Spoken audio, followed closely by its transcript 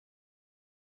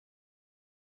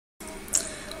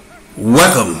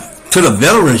Welcome to the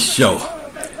Veterans Show.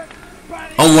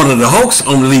 I'm one of the hosts.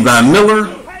 I'm Levi Miller.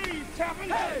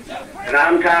 And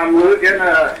I'm Tom Lugan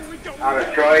out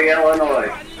of Troy,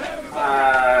 Illinois.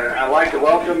 I'd like to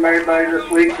welcome everybody this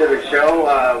week to the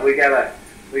show. We got a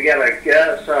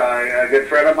guest, a good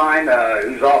friend of mine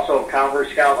who's also a Cavalry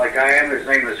Scout like I am. His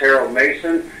name is Harold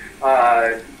Mason. Harold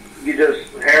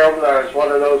is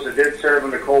one of those that did serve in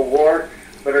the Cold War.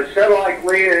 But instead of like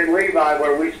Lee and Levi,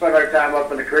 where we spent our time up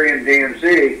in the Korean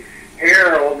DMZ,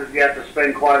 Harold has got to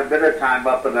spend quite a bit of time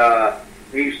up in the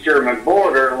East German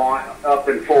border, up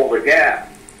in Fulda Gap.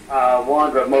 One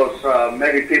of the most,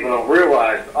 many people don't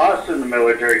realize, us in the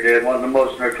military did, one of the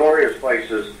most notorious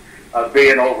places of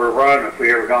being overrun if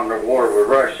we ever gone to war with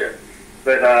Russia.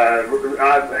 But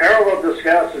Harold will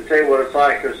discuss and tell you what it's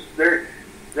like, because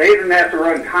they didn't have to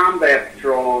run combat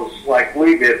patrols like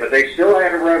we did, but they still had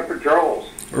to run patrols.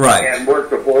 Right. And work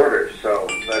the borders. So,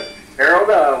 but Harold,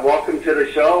 welcome to the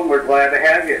show, and we're glad to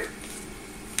have you.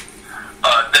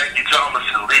 Thank you, Thomas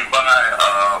and Levi.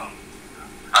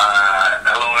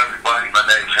 Hello, everybody. My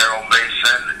name is Harold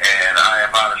Mason, and I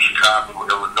am out of Chicago,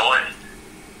 Illinois.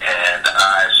 And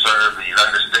I served the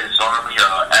United States Army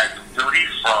active duty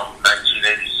from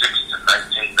 1986 to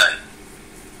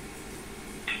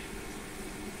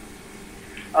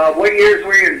 1990. What years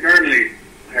were you in Germany,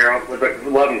 Harold, with the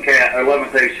 11th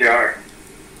ACR?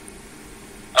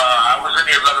 I was in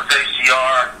the 11th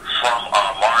ACR from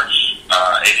March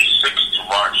 86 to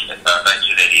March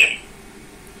 1988.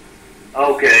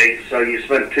 Okay, so you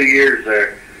spent 2 years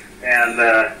there. And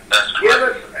That's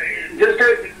correct.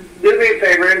 Do me a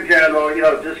favor in general,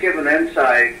 just give an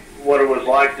insight what it was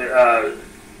like to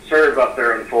serve up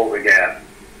there in Fulda Gap.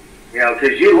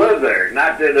 Because you live there.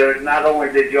 Not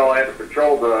only did y'all have to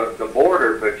patrol the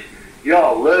border, but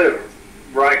y'all live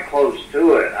right close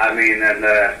to it. I mean, and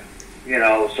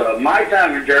so my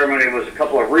time in Germany was a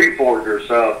couple of reforgers.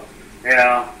 So,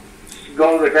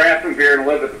 go to the Grafton beer and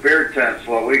live at the beer tents.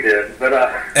 What we did, but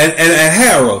and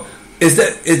Harold, is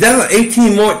that an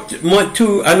 18-month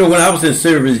tour? I know when I was in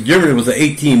service, Germany was an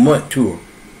 18-month tour.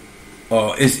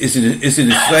 Is it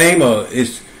the same, or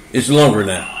it's longer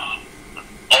now?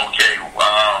 Okay,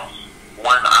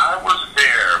 when I was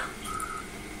there,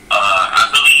 I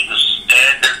believe the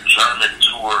standard German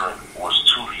tour was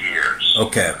 2 years.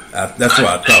 Okay, that's what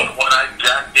I thought. When I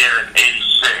got there in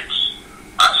 86,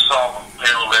 I saw the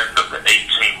tail end of the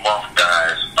 18-month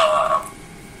guys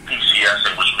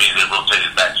PCSing, which means they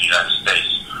rotated back to the United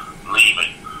States,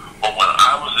 leaving. But when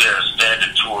I was there, a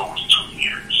standard tour was 2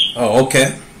 years. Oh, okay.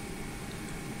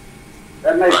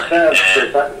 that makes sense.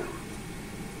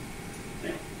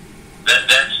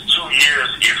 That's 2 years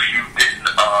if you didn't,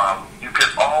 you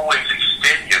could always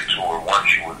extend your tour once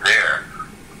you were there,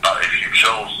 if you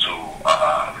chose to,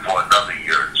 for another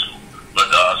year or two. But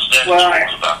standard tour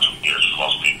was about 2 years for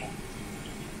most people.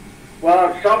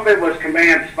 Well, some of it was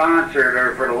command sponsored,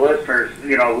 or for the listeners,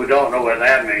 who don't know what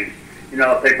that means.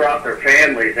 If they brought their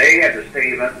family, they had to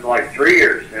stay even like 3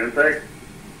 years, didn't they?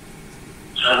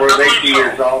 Or were they 2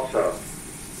 years also?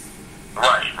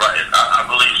 Right. I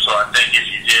believe so. I think if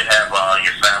you did have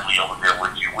your family over there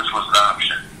with you, which was an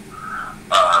option,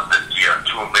 that the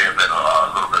tour may have been a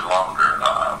little bit longer,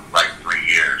 like 3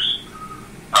 years.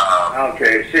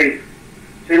 Okay.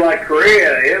 See, like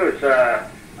Korea, it was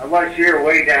unless you're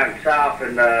way down south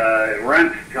in the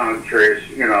rent countries,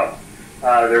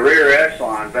 the rear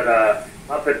echelon. But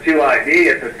up at 2ID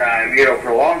at the time, for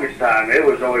the longest time, it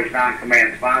was always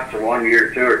non-command sponsor 1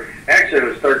 year tour. Actually, it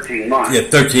was 13 months. Yeah,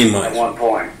 13 months at one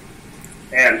point.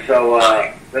 And so,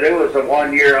 but it was a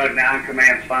 1 year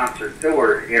non-command sponsored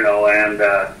tour, and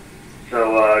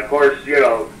so of course,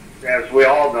 as we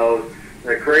all know,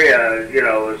 that Korea,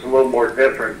 is a little more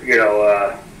different, in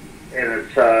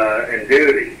its in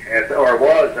duty, or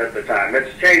was at the time.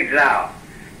 It's changed now.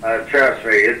 Trust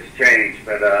me, it's changed.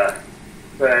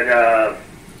 But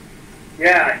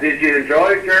yeah, did you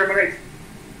enjoy Germany?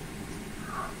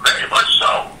 Very much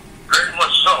so. Very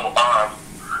much so.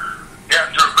 You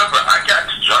have to remember, I got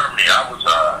to Germany. I was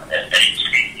an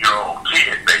 18-year-old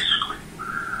kid, basically,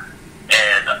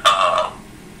 and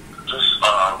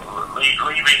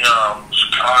leaving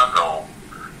Chicago,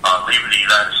 leaving the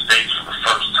United States for the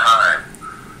first time,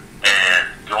 and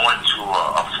going to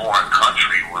a foreign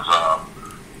country was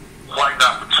quite an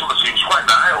opportunity. It was quite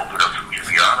an eye-opener for me, to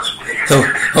be honest with you.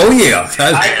 Oh yeah.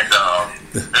 And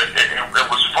it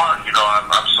was fun.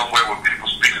 I'm somewhere where people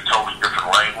speak a totally different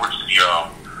language.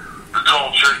 The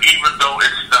culture, even though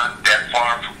it's not that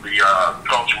far from the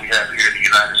culture we have here in the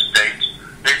United States,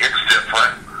 it's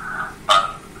different.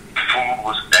 Food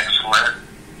was excellent.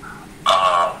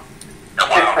 And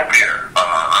what beer?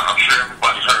 I'm sure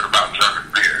everybody's heard about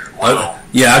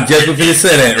Yeah, I'm just going to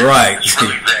say that, right. It's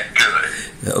really that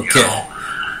good. Okay. You know?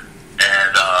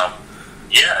 And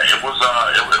yeah, it was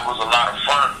a lot of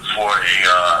fun for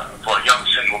a young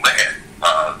single man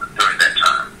during that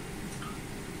time.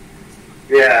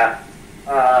 Yeah.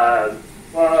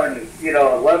 Well, and, you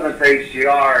know, 11th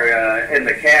HCR in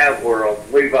the Cav world,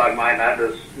 Levi might not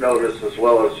just notice as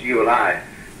well as you and I.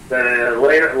 The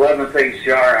later 11th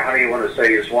HCR, how do you want to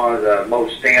say, is one of the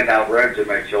most standout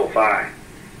regiments you'll find.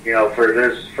 You know, for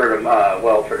the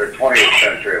 20th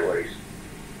century at least.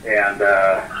 And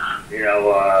you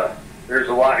know, there's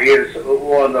a lot. It's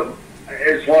one of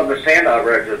the standout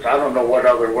regiments. I don't know what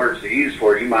other words to use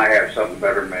for it. You might have something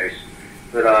better, Mace.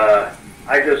 But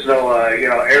I just know, you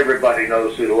know, everybody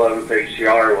knows who the 11th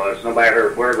HCR was, no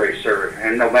matter where they served,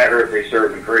 and no matter if they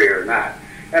served in Korea or not.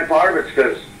 And part of it's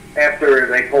because after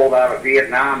they pulled out of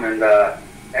Vietnam, and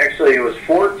actually it was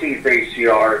 14th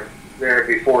HCR there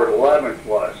before the 11th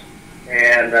was.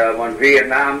 And when the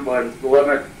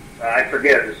 11th, I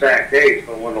forget the exact dates,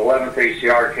 but when the 11th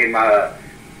HCR came out,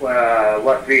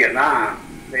 left Vietnam,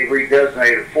 they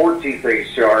redesignated 14th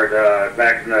HCR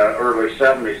back in the early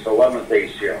 70s to 11th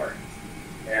HCR.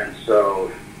 And so,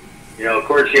 you know, of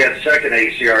course, you had 2nd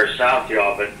HCR south,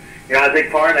 y'all, but, you know, I think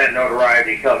part of that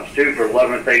notoriety comes, too, for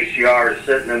 11th HCR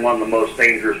sitting in one of the most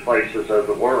dangerous places of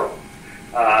the world.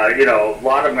 You know, a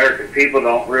lot of American people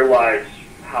don't realize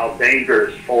how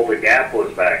dangerous Fulda Gap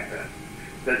was back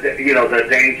then. You know, the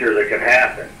danger that could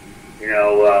happen. You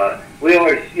know, we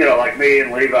always, you know, like me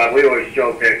and Levi, we always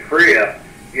joked that Korea,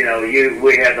 you know,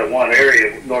 we had the one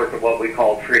area north of what we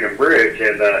called Freedom Bridge,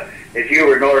 and if you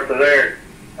were north of there,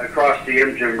 across the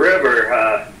Imjin River,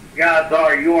 odds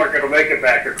are you aren't going to make it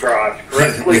back across.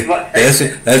 Correct, Levi?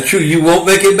 That's true. You won't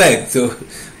make it back. So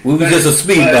we were just a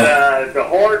speed bump. The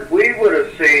horde we would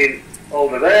have seen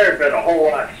over there been a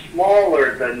whole lot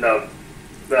smaller than the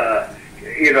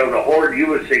horde you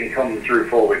would have seen coming through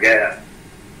Fulda Gap.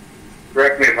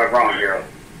 Correct me if I'm wrong, Harold.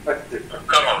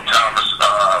 Come on, Thomas.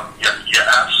 You're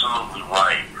absolutely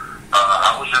right.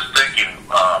 I was just thinking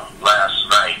last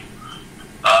night.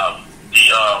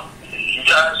 You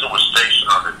guys that were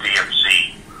stationed on the DMZ,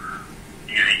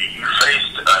 you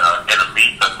faced an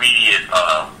immediate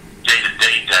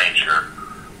day-to-day danger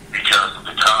because of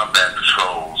the combat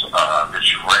patrols that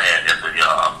you ran and the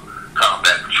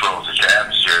combat patrols that your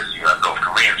adversaries, the North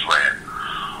Koreans, ran.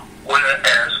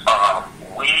 Whereas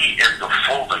we in the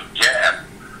Fulda Gap,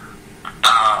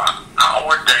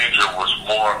 our danger was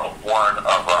more of one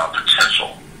of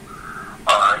potential.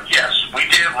 Yes, we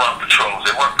did run patrols.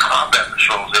 They weren't combat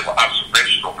patrols. They were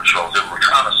observational patrols. They were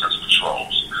reconnaissance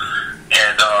patrols.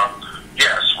 And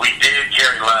yes, we did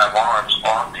carry live arms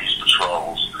on these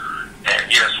patrols.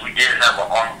 And yes, we did have an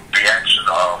armed reaction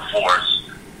force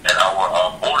at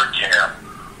our border camp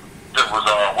that was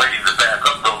waiting to back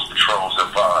up those patrols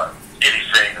if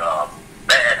anything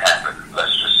bad happened,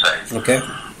 let's just say. Okay.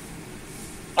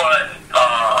 But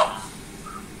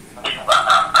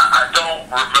I don't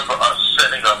remember us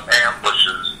setting up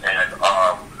ambushes and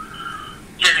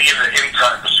getting into any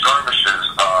type of skirmishes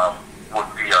with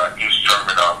the East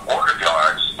German border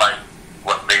guards, like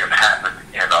what may have happened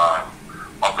in the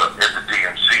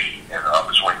DMZ and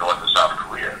between North and South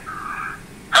Korea.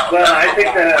 Well, I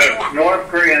think the North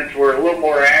Koreans were a little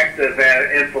more active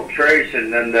at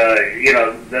infiltration than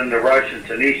the Russians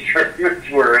and East Germans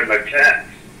were in the checks.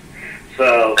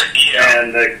 So, yeah.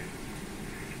 And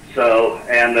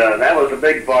that was a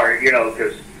big part, you know,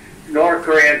 because North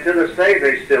Korea, to this day,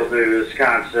 they still do this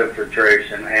constant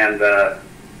infiltration. And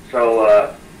so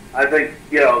I think,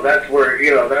 you know, that's where,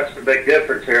 you know, that's the big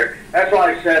difference here. That's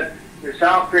why I said the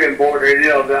South Korean border, you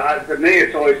know, to me,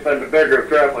 it's always been the bigger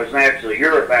threat was naturally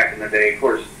Europe back in the day. Of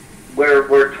course,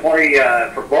 we're 20,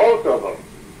 for both of them,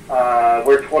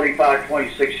 we're 25,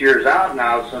 26 years out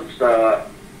now since the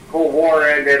Cold War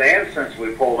ended and since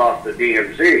we pulled off the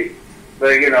DMZ.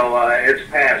 But, you know, it's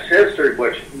past history,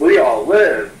 which we all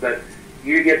live. But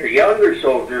you get the younger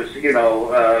soldiers, you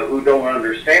know, who don't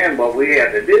understand what we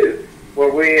had to do.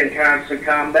 Were we in constant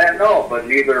combat? No, but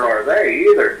neither are they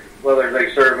either, whether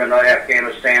they serve in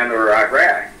Afghanistan or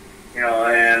Iraq. You know,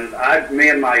 and me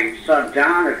and my son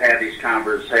John have had these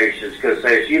conversations because,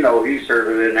 as you know, he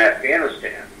served in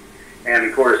Afghanistan. And,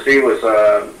 of course, he was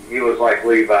like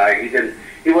Levi.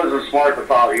 He wasn't smart to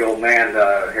follow the old man,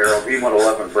 Harold. He went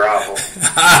 11 Bravo.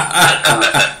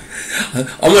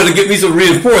 I'm going to get me some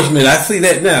reinforcement. I see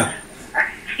that now.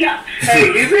 Yeah.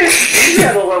 Hey, you've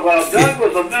had a little while. Doug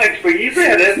was a mix, but you've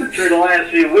had infantry the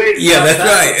last few weeks. Yeah, that's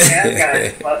right.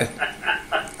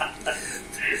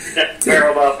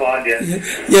 Barreled up on you.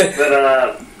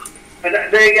 Yeah.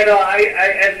 But they, you know,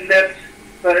 and that's,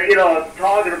 But,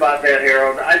 talking about that,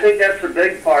 Harold, I think that's the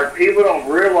big part. People don't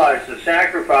realize the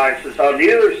sacrifices on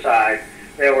the other side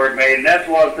that were made. And that's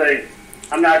one thing.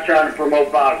 I'm not trying to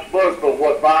promote Bob's book, but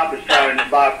what Bob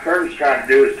Kern's trying to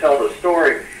do is tell the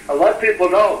story and let people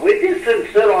know. We just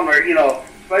didn't sit on our,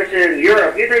 especially in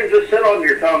Europe, you didn't just sit on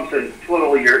your thumbs and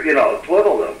twiddle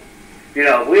them.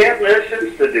 We have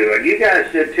missions to do, and you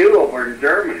guys did too over in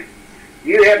Germany.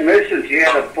 You had missions you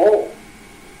had to pull.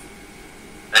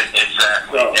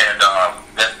 Exactly, So, and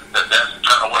that's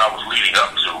kind of what I was leading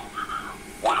up to.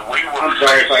 We were I'm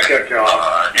sorry if I cut you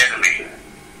off. Enemy.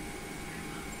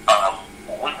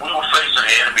 We were facing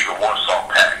the enemy, the Warsaw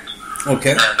Pact.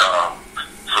 Okay. And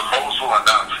for those who are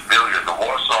not familiar, the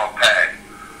Warsaw Pact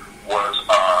was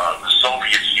the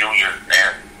Soviet Union's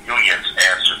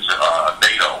answer to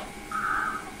NATO,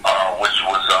 which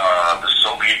was the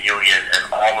Soviet Union and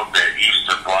all of their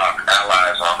Eastern Bloc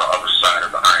allies on the other side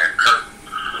of the Iron Curtain.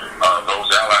 Those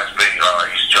allies being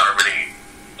East Germany,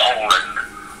 Poland,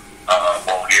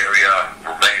 Bulgaria,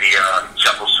 Romania,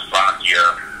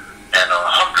 Czechoslovakia, and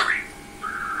Hungary.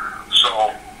 So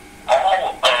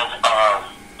all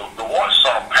of the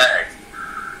Warsaw Pact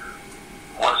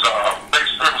was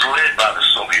basically led by the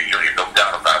Soviet Union, no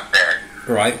doubt about that.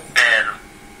 Right. And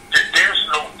there's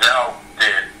no doubt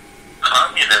that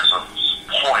communism's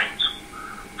point,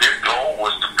 their goal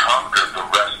was to conquer the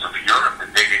rest of Europe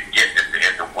that they didn't get at the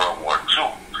end of World War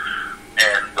II.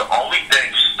 And the only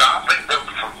thing stopping them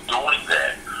from doing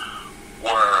that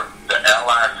were the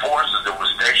Allied forces that were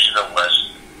stationed in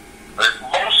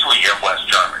mostly in West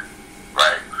Germany,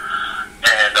 right?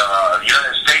 And the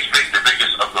United States being the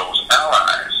biggest of those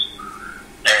allies.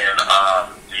 And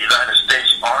the United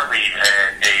States Army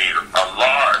had a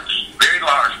very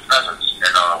large presence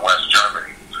in West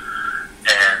Germany.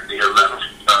 And the 11th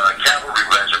Cavalry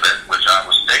Regiment, which I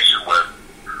was stationed with,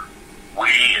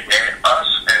 us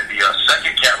and the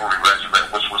 2nd Cavalry Regiment,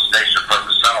 which was stationed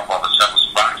further south on the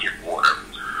Czechoslovakian border,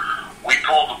 we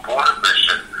pulled the border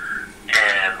mission,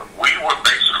 and we were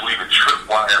basically the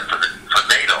tripwire for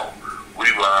NATO. We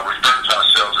referred to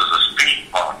ourselves as a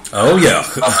speed bump. Oh, yeah.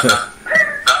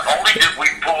 Not only did we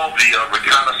pull the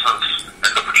reconnaissance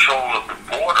and the patrol of the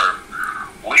border,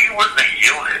 we were the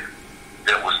unit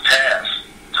that was tasked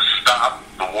to stop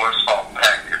the Warsaw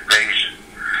Pact invasion.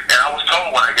 And I was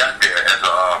told when I got there as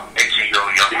a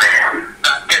 18-year-old young man,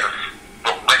 not if,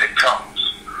 but when it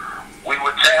comes. We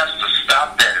were tasked to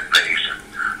stop that invasion,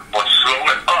 but slow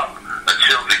it up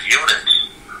until the units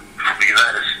from the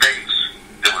United States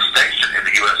that were stationed in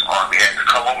the U.S. Army had to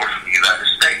come over from the United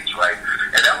States, right?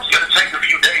 And that was going to take a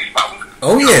few days, probably.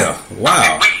 Oh, yeah.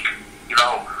 Wow. A week.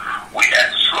 We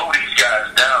had to slow these guys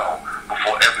down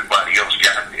before everybody else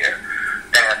got there.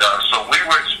 And so we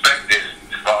were expected,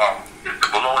 if the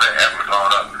balloon had ever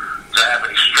gone up, to have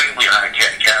an extremely high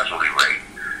casualty rate.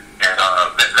 And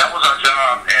that was our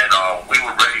job, and we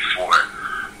were ready for it.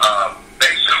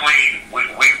 Basically,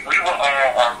 we were all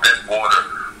on that border,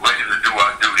 ready to do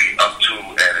our duty up to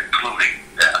and including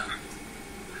death.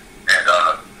 And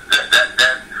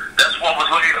that's what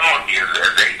was laid on me as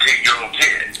an 18-year-old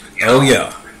kid. Oh,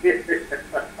 yeah.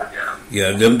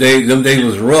 Yeah, them days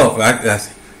was rough.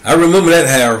 I remember that,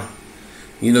 Harold.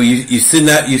 You sitting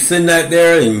out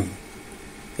there, and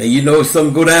if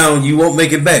something go down, you won't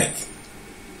make it back.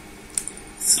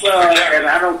 Well, and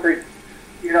I don't think,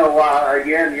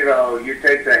 again, you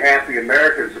take the happy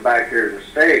Americans back here in the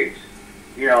States,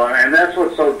 and that's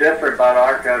what's so different about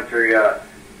our country. A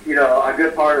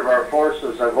good part of our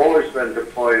forces have always been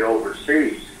deployed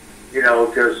overseas,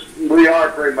 because we are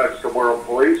pretty much the world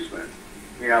policemen,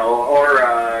 or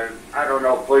I don't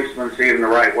know if policeman's even the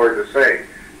right word to say,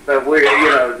 but we're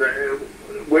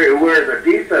the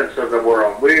defense of the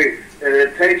world. And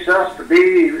it takes us to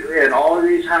be in all of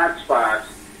these hot spots,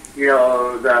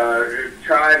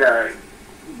 try to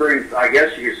bring, I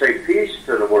guess you could say, peace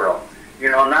to the world.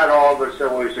 Not all of us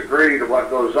always agree to what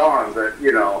goes on, but I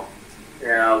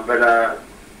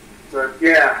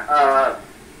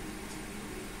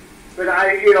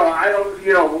don't,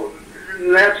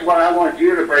 and that's what I want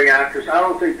you to bring out, because I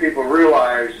don't think people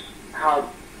realize how,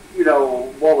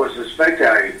 what was the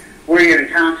spectacular. Were you in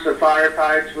constant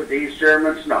firefights with these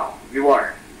Germans? No, you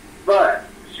weren't. But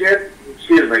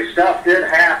stuff did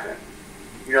happen.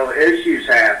 Issues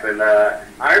happen.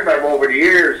 I remember over the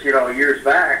years, years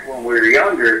back when we were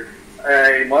younger,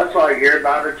 once I hear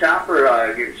about a chopper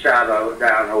getting shot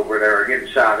down over there, or getting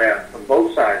shot at from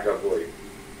both sides, I believe.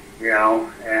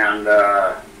 And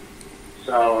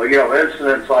so,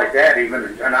 incidents like that,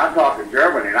 even, and I'm talking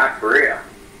Germany, not Korea.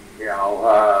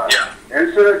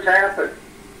 Incidents happen.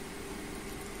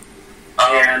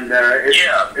 And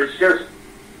it's just,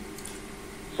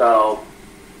 So,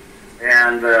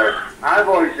 and I've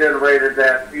always iterated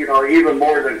that, you know, even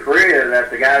more than Korea, that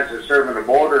the guys that serving the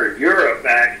border in Europe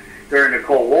back during the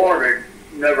Cold War, they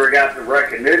never got the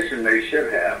recognition they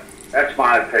should have. That's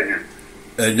my opinion.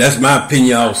 That's my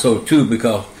opinion also, too,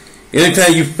 because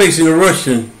anytime you're facing a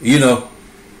Russian, you know,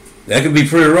 that could be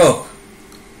pretty rough.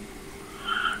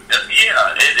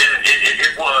 Yeah,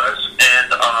 it was,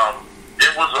 and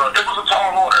it was a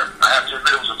tall order. I have to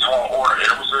admit, it was a tall order.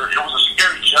 It was a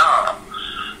scary job.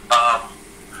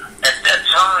 At that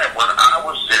time when I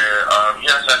was there, you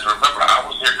guys have to remember, I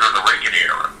was there during the Reagan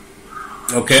era.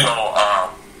 Okay. So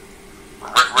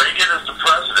Reagan is the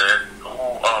president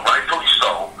who, rightfully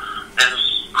so,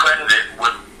 is credited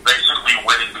with basically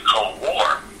winning the Cold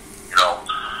War. You know,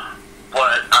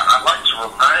 but I like to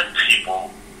remind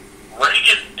people,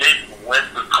 Reagan didn't win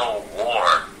the Cold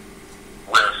War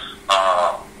with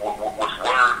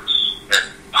words and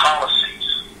policies.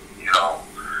 You know,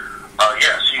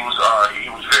 yes, he was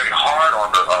very hard on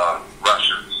the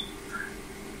Russians,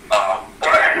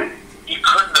 but he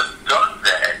couldn't have done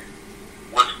that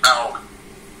without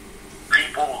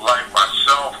people like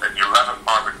myself and the 11th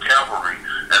Armored Cavalry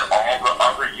and all the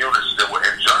other units that were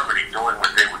in Germany doing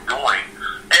what they were doing,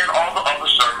 and all the other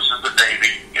services, the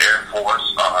Navy, Air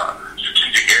Force,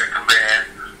 Strategic Air Command,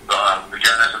 the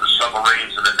guys in the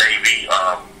submarines in the Navy,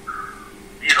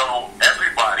 you know,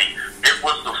 everybody. It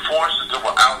was the forces that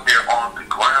were out there on the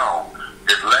ground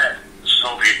that let the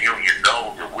Soviet Union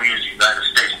know that we as the United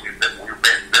States, we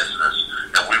meant business,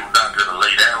 and we were not going to lay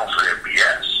down for their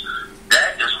BS.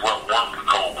 That is what won the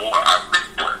Cold War, our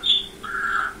influence.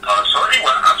 So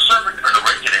anyway, I'm serving during the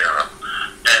Reagan era,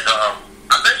 and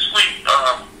I basically,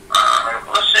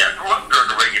 let's say I grew up during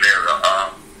the Reagan era.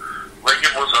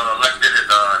 Reagan was elected in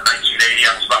 1980.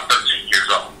 I was about 13 years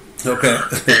old. Okay.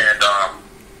 And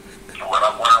when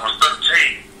I was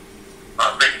 13,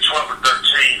 maybe 12 or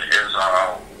 13, is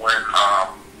when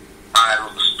I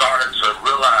started to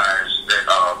realize that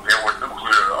there were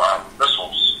nuclear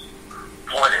missiles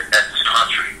pointed at this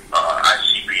country,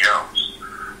 ICBMs,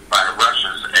 by the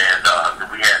Russians, and that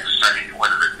we had to send it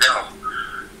winning at them,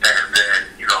 and that,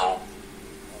 you know,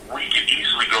 we could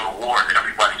easily go to war and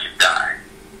everybody could die.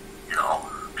 You know,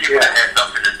 people that had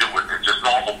nothing to do with it, just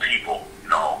normal people. You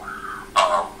know,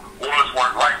 wars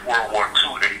weren't like World War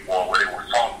II anymore, where they were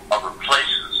fought other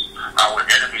places. Our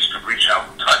enemies could reach out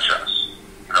and touch us.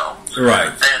 You know,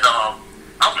 Right. and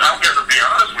I'm going to be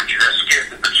honest with you, that scared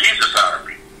the bejesus out of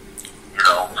me. You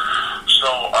know, so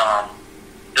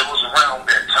it was around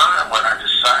that time when I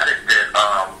decided that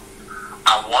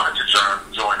I wanted to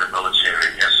join the military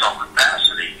in some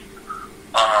capacity.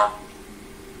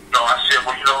 No, I said,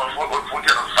 well, you know, if we're going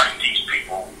to fight these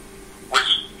people, which,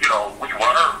 you know, we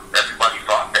were, everybody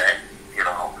thought that, you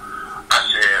know, I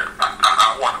said,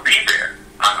 I want to be there.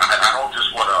 I don't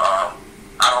just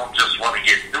want to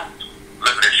get duped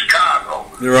living in Chicago.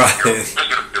 Right. You know, if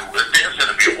there's going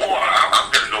to be a war,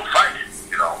 I'm going to go fight it,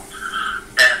 you know.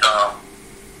 And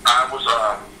I was,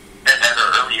 at an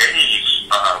early age,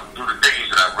 through the things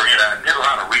that I read, I did a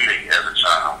lot of reading as a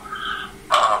child.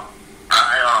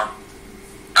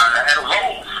 I had a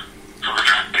loathe for the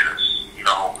communists, you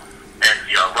know, and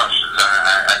the Russians.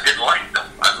 I didn't like them.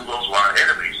 I knew those were our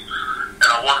enemies. And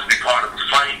I wanted to be part of the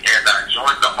fight, and I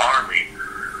joined the Army.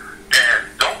 And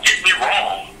don't get me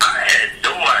wrong, I had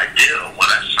no idea when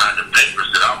I signed the papers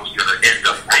that I was going to end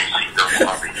up facing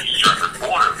them on the German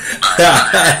border.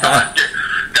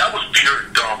 That was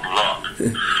pure dumb luck.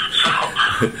 So,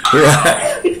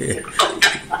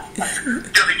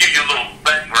 going to give you a little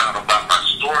background about my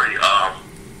story.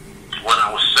 When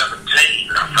I was 17,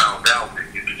 I found out that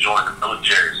you could join the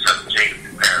military at 17 if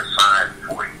your parents signed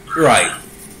for you. Right.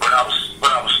 But I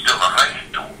was still in high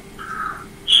school.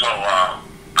 So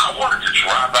I wanted to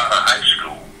drop out of high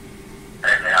school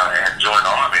and join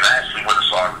the Army. And I actually went and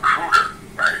saw a recruiter,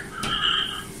 right?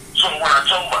 So when I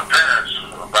told my parents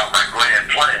about my grand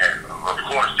plan, of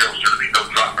course there was going to be no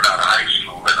dropping out of high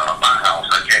school. In my house,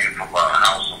 I came from a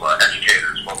house of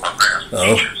educators, both my parents were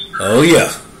teachers. Oh,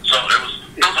 yeah. So it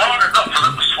was hard enough for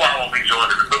them to swallow me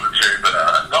joining the military, but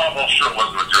I almost sure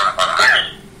wasn't going to drop out of high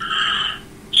school.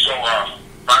 So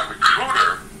my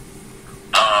recruiter,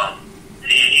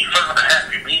 he found a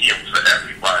happy medium for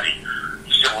everybody.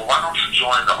 He said, well, why don't you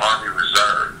join the Army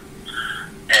Reserve?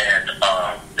 And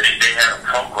they had a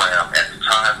program at the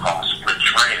time called split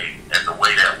training, and the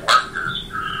way that worked is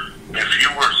if you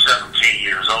were 17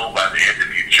 years old by the end of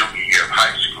your junior year of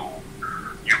high school,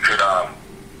 you could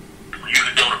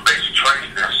go to basic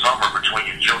training that summer between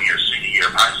your junior and senior year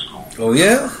of high school. Oh,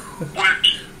 yeah?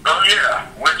 Which I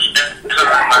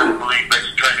believe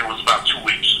basic training was about 2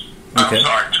 weeks. Okay. I'm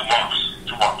sorry, 2 months.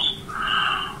 2 months.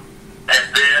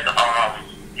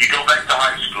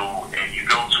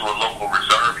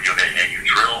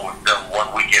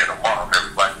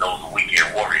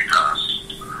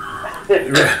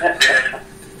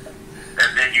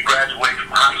 then you graduate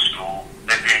from high school,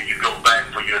 and then you go back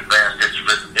for your advanced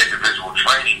individual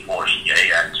training portion, your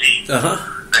AIT.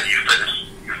 Then you finish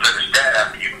that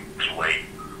after you graduate,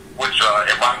 which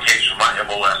in my case, for my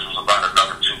MOS, was about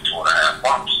another 2.5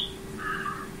 months.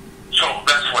 So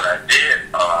that's what I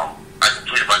did. I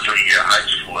completed my junior year of high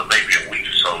school, and maybe a week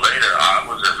or so later, I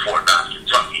was in Fort Knox,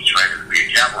 Kentucky, training to be a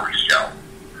cavalry scout.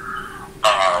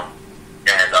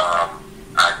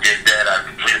 I did that. I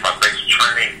completed my basic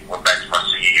training, went back to my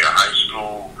senior year of high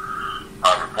school,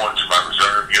 reported to my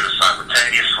reserve unit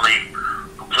simultaneously,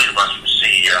 completed my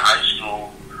senior year of high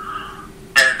school,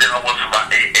 and then I went for my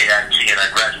AIT, and I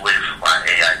graduated from my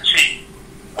AIT.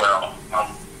 Well,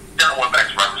 then I went back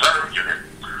to my reserve unit,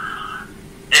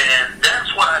 and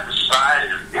that's when I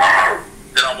decided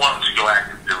that I wanted to go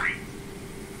active duty.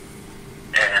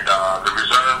 And the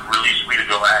reserve released me to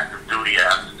go active duty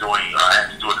after doing, I had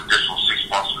to do an additional 6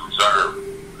 months of reserve.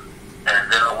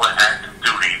 And then I went active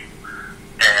duty,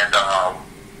 and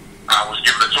I was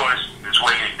given a choice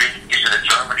between being in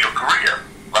Germany or Korea,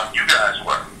 like you guys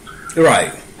were.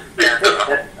 Right. And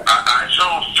I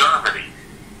chose Germany.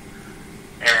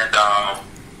 And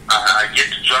I get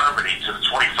to Germany, to the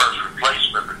 21st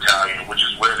Replacement Battalion, which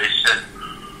is where they sent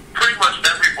pretty much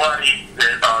everybody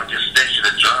that gets stationed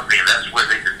in Germany, and that's where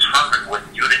they determine what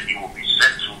unit you will be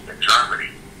sent to in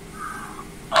Germany.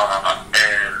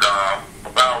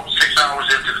 About 6 hours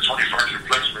into the 21st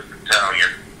Replacement Battalion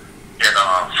in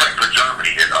Frankfurt,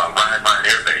 Germany, in Rhein-Main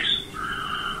Air Base,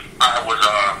 I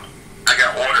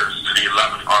got orders to the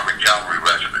 11th Armored Cavalry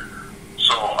Regiment.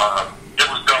 So it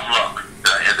was dumb luck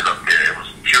that I ended up there. It was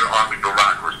pure Army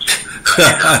bureaucracy.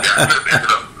 I could have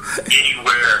ended up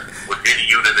anywhere with any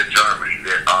unit in Germany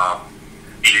that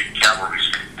needed cavalry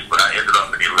skills, but I ended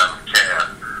up in the 11th Cav,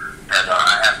 and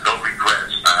I have no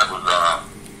regrets.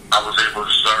 I was able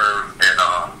to serve in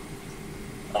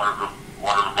one of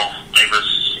the most famous,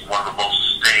 one of the most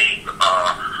esteemed,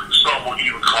 some would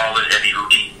even call it an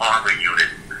elite army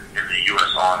unit in the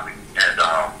U.S. Army, and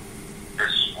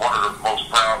it's one of the most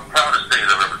proudest things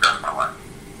I've ever done in my life.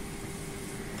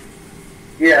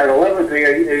 Yeah, the 11th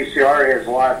ACR has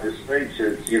a lot of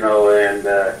distinctions, and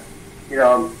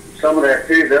some of that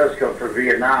too does come from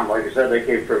Vietnam. Like I said, they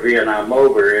came from Vietnam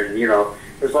over, and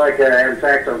it's like, in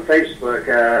fact, on Facebook,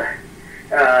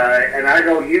 and I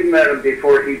know you met him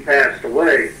before he passed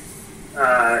away,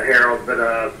 Harold,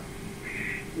 but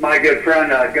my good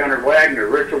friend Gunnar Wagner,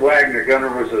 Richard Wagner,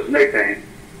 Gunnar was his nickname,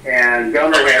 and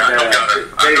Gunnar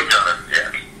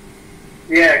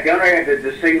Gunnar had the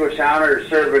distinguished honor of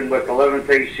serving with 11th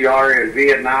ACR in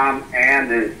Vietnam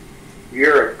and in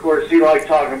Europe. Of course, he liked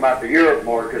talking about the Europe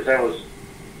more because that was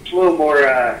a little more,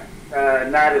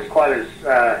 not as quite as,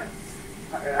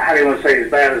 how do you want to say, as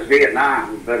bad as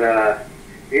Vietnam, but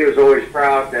he was always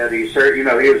proud that he served, he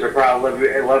was a proud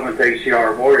 11th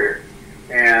ACR warrior.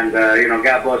 And,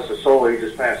 God bless his soul, he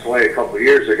just passed away a couple of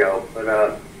years ago. But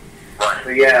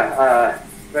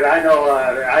I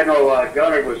know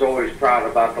Gunnar was always proud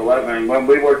about the 11. And when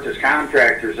we worked as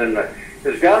contractors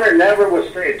because Gunnar never was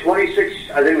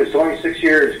 26, I think it was 26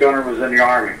 years Gunnar was in the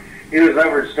Army. He was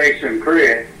never stationed in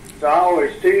Korea. So I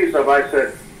always teased him. I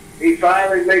said, he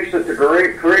finally makes it to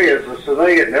Korea as a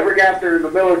civilian. Never got there in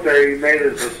the military. He made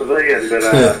it as a civilian.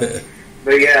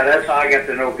 But yeah, that's how I got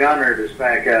to know Gunnar just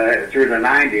back through the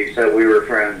 90s that we were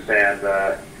friends. And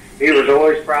he was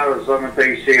always proud of the 11th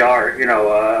ACR,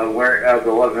 of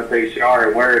the 11th ACR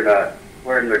and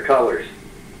wearing the colors.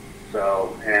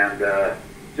 So, and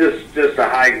just a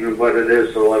heighten of what it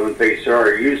is the 11th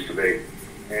ACR used to be.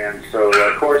 And so,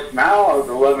 of course, now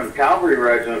the 11th Cavalry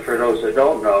Regiment, for those that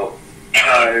don't know,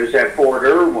 is at Fort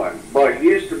Irwin. But it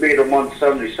used to be the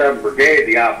 177 Brigade,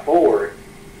 the Op 4,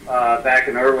 back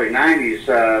in the early 90s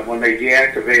when they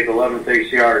deactivated the 11th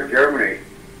ACR in Germany.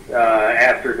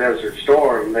 After Desert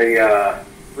Storm, they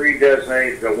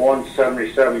redesignated the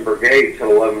 177 Brigade to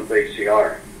 11th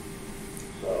ACR.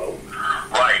 So,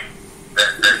 right, that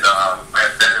is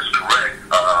correct.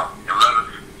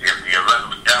 The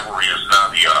 11th Cavalry is now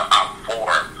the Op 4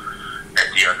 at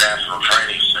the National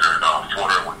Training Center in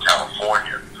Fort Irwin,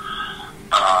 California,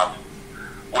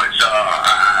 which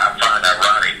I find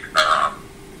ironic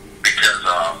because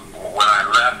when I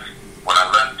left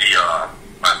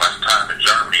my time in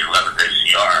Germany, 11th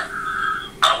ACR,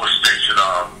 I was stationed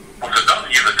with another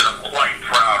unit that I'm quite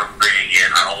proud of being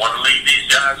in. I don't want to leave these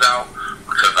guys out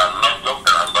because I love them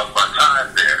and I love my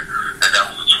time there. And that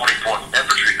was the 24th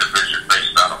Infantry Division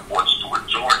based out of Fort Stewart,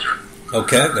 Georgia.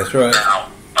 Okay, that's right.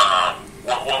 Now,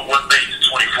 what made the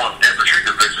 24th Infantry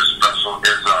Division special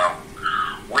is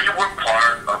we were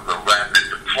part of the Rapid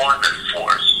Deployment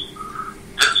Force.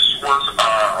 This was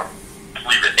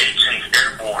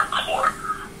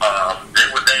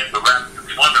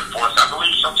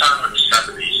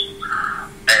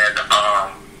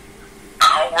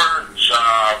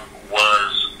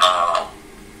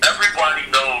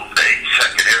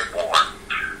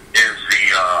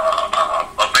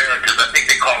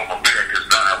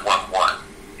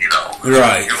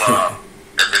Right.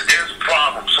 If there's a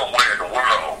problem somewhere in the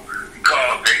world, you call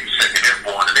them, they send it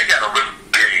airborne, and they got a really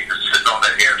big that's sitting on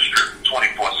that airstrip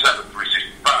 24/7,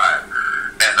 365,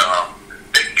 and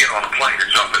they can get on a plane and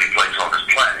jump any place on this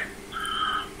planet.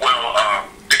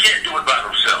 Well, they can't do it by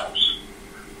themselves.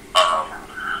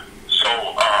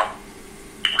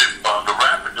 The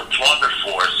Rapid Deployment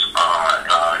Force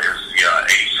is the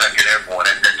 82nd Airborne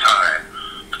at that time,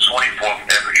 the 24th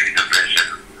Infantry Division,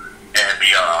 and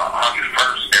the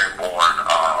 101st Airborne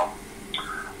out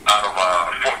of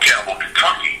Fort Campbell,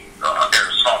 Kentucky, Air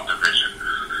Assault Division.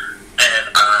 And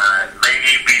I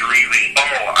may be leaving,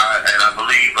 and I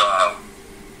believe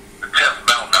the 10th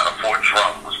Mountain out of Fort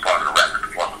Drum was part of the Rapid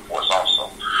Deployment Force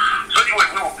also. So anyway,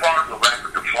 we were part of the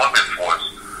Rapid Deployment Force,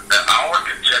 and our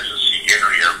contingency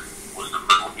area was the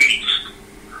Middle East.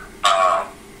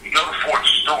 You go to Fort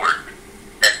Stewart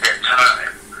at that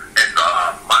time, and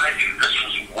mind you, this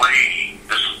was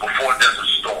before Desert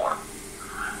Storm.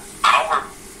 Our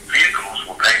vehicles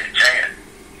were painted tan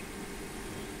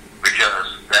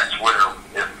because that's where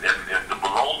if the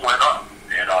balloon went up,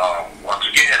 and once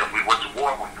again, if we went to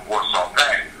war with the Warsaw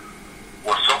Pact,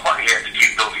 well, somebody had to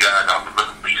keep those guys out of the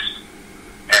Middle East,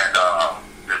 and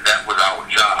that was our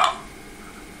job.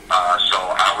 So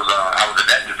I was in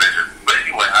that division. But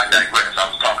anyway, I digress. I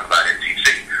was talking about NTC.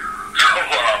 So I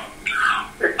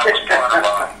was part of,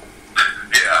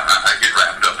 I get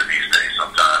wrapped up in these things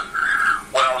sometimes.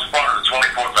 When I was part of the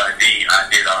 24th ID, I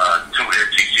did 2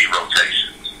 NTC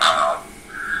rotations.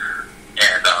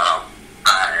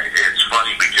 It's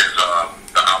funny because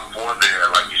the OP4 there,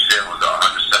 like you said, was the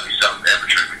 177th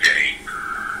Infantry Brigade,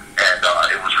 and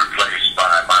it was replaced by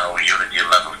my own unit, the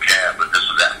 11th Cav, but this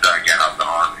was after I got out of the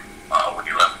Army, when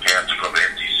the 11th Cav took over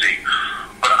NTC.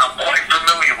 But I'm quite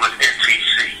familiar with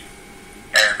NTC,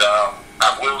 and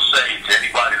I will say to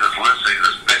anybody that's listening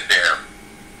that's been there,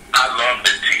 I love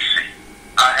NTC.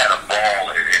 I had a ball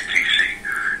at NTC.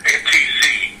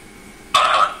 NTC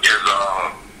is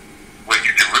where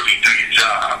you can really do your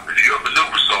job. If you're a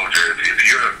maneuver soldier, if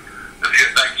you're a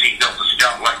 19 Delta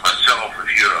Scout like myself, if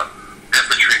you're an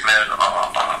infantryman,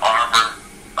 armor,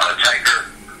 tanker,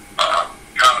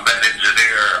 combat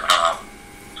engineer,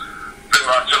 field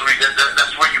artillery,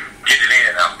 that's where you get it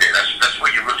in out there. That's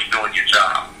where you're really doing your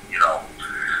job, you know.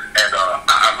 And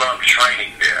I love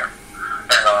training there.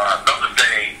 And another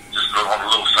thing, just on a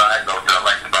little side note that I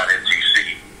liked about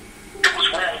NTC, it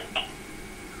was warm.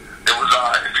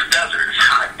 It's a desert. It's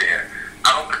hot there.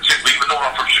 I don't particularly, even though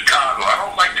I'm from Chicago, I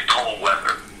don't like the cold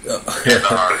weather. And,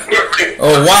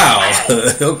 oh, wow.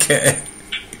 Okay.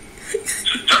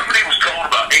 Germany was cold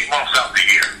about 8 months out the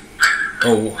year.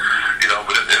 Oh. You know,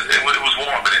 but it was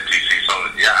warm in NTC, so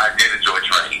yeah, I did enjoy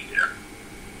training there.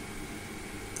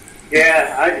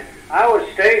 Yeah, I was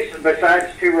stationed,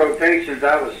 besides 2 rotations,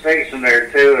 I was stationed there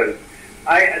too,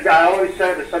 and I always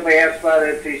said, if somebody asked about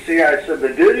NTC, I said the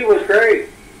duty was great.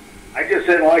 I just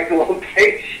didn't like the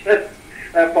location,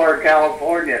 that part of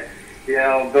California, you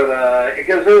know, but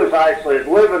because it was isolated.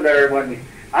 Living there, when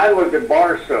I lived in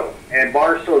Barstow, and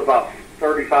Barstow is about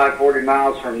 35, 40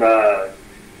 miles from the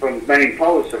main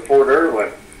post of Fort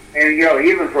Irwin, and you know,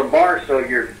 even from Barstow,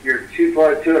 you're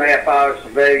 2.5 hours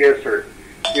from Vegas, or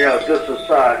you know, just as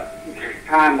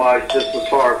time-wise, just as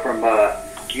far from the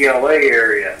LA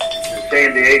area, and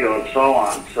San Diego, and so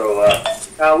on. So.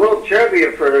 Now, a little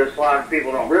trivia for this, a lot of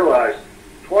people don't realize,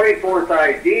 24th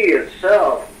ID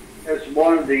itself is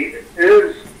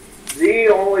the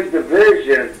only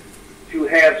division to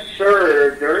have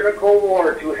served during the Cold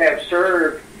War, to have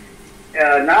served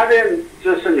not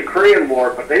just in the Korean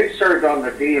War, but they served on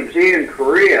the DMZ in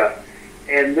Korea,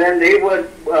 and then they went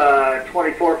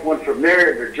 24th went from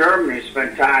there to Germany,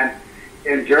 spent time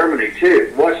in Germany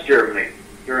too, West Germany,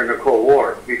 during the Cold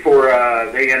War, before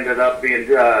they ended up being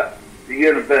the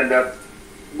unit ended up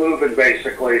moving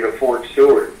basically to Fort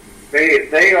Stewart.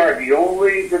 They are the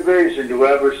only division to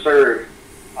ever serve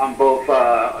on both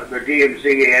the DMZ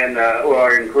and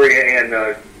in Korea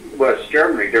and West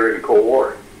Germany during the Cold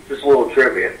War. Just a little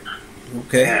trivia.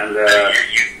 Okay. And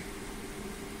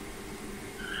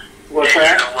what's that?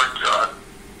 that? You know what,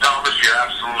 Thomas, you're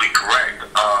absolutely correct.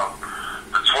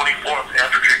 The 24th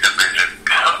Infantry Division,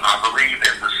 I believe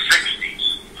in the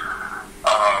 60s,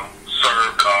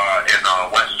 served in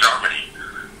West Germany.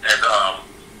 And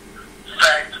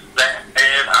fact that,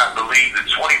 and I believe the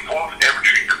 24th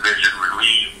Infantry Division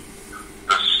relieved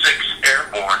the 6th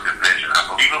Airborne Division. I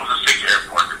believe it was the 6th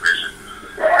Airborne Division.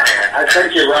 And I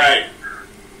think you're right.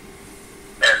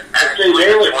 And actually,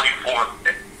 the 24th.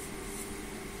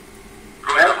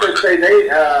 I was going to say,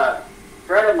 a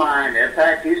friend of mine, in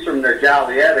fact, he's from the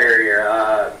Joliet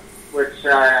area. which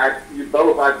you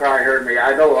both I probably heard me.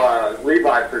 I know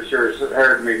Levi for sure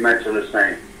heard me mention his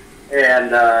name,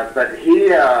 and but he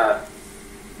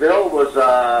Bill was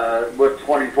with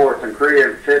 24th in Korea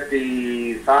in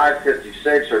 55,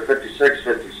 56, or 56,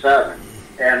 57,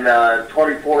 and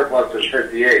 24th left in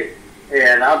 58.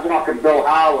 And I'm talking Bill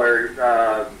Howler,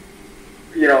 a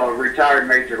retired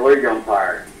Major League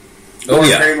umpire. Oh,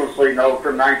 yeah. Famously known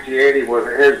from 1980 with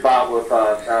his bout with,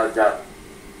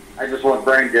 I just went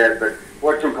brain dead, but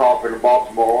what's him called for the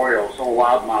Baltimore Orioles, old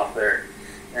loudmouth there.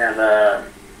 And,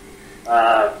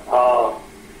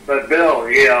 but Bill,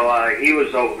 he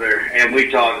was over there, and we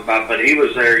talked about, but he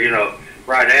was there,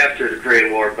 right after the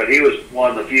Korean War, but he was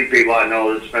one of the few people I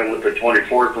know that's been with the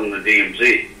 24th and the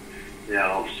DMZ.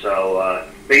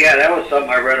 But yeah, that was something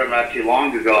I read not too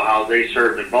long ago, how they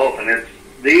served in both, and it's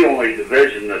the only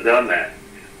division that done that.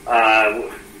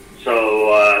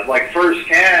 Like 1st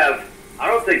Cav, I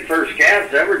don't think 1st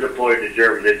Cav's ever deployed to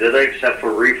Germany, did they, except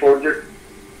for Reforger?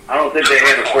 I don't think they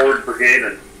had a forward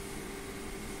brigade.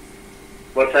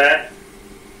 What's that?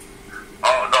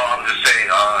 Oh, no, I'm just saying,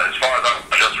 as far as I'm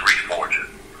just Reforger.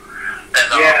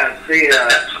 And,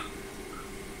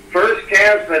 1st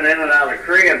Cav's been in and out of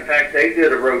Korea. In fact, they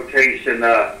did a rotation.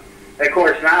 Of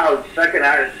course, now second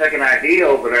ID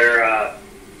over there,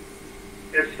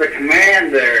 it's the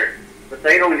command there, but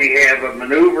they don't even have a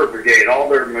maneuver brigade. All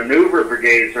their maneuver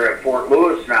brigades are at Fort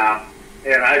Lewis now.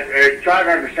 And I try to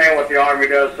understand what the Army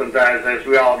does sometimes, as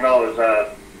we all know, is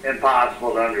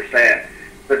impossible to understand.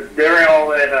 But they're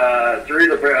all at the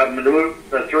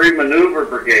three maneuver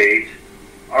brigades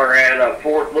are at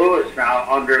Fort Lewis now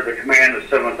under the command of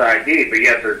 7th ID, but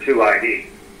yet they're 2 ID.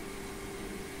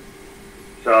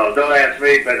 So don't ask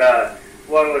me, but I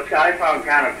found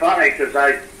kind of funny because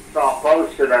I saw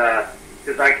posted,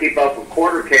 because I keep up with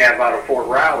Quarter Cav out of Fort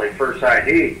Riley, 1st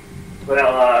ID.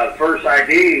 Well, 1st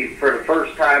ID, for the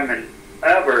first time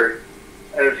ever,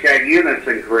 has got units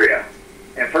in Korea.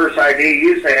 And 1st ID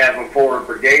used to have a forward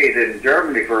brigade in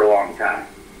Germany for a long time.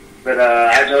 But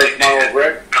I noticed my old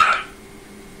red.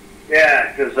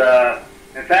 Yeah, because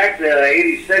in fact,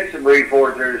 86 in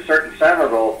Reforger, certain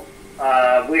Sentinel,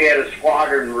 we had a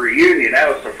squadron reunion. That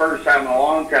was the first time in a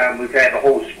long time we've had the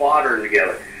whole squadron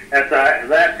together. At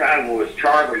that time, it was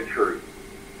Charlie Troop.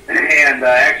 And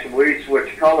actually, we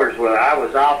switched colors with it. I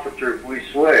was Alpha Troop, we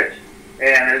switched.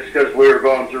 And it's because we were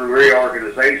going through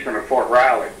reorganization of Fort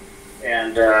Riley.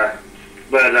 And,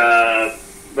 but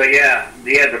yeah,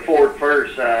 they had the Fort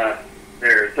 1st,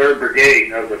 their 3rd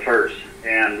Brigade of the 1st.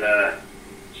 And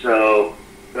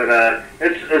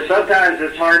it's sometimes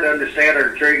it's hard to understand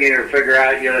or intriguing or figure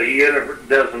out, unit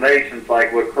designations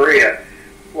like with Korea.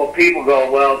 Well, people go,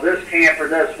 well, this camp or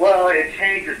this. Well, it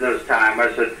changes this time.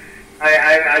 I said,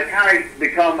 I kind of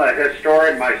become a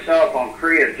historian myself on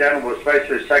Korea in general,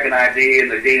 especially 2nd ID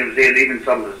and the DMZ and even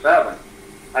some of the 7th.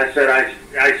 I said I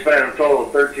spent a total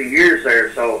of 13 years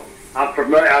there, so I'm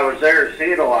familiar. I was there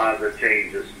seeing a lot of the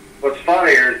changes. What's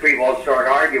funnier is people start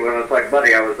arguing. It's like,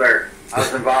 buddy, I was there. I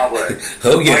was involved with it.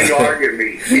 Oh, yeah. Why are you arguing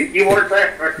me? You weren't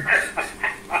there.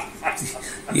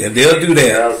 Yeah, they'll do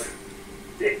that.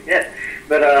 Yeah.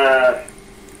 But,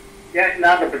 yeah,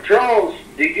 now the patrols,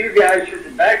 did you guys,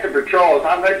 back to patrols,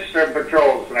 I'm interested in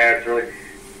patrols naturally.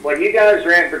 When you guys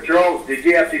ran patrols, did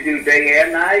you have to do day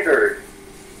and night, or?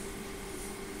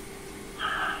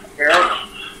 Harold?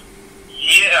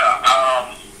 Yeah,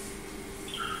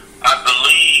 I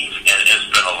believe, and it's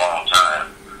been a long time,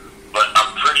 but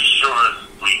I'm pretty sure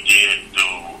we did do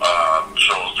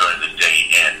patrols during the day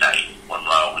and night when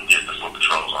we did the foot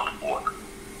patrols on the border.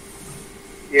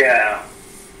 Yeah.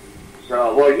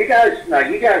 So, well, you guys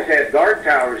had guard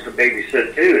towers to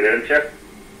babysit too, didn't you?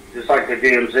 Just like the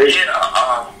DMZ. We had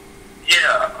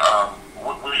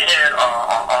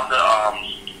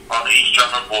on the East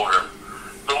German border.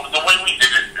 The way we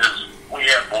did it is we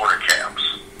had border camps.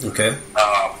 Okay.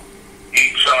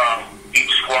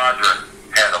 Each squadron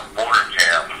had a border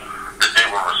camp that they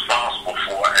were responsible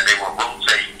for, and they would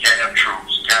rotate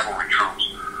cavalry troops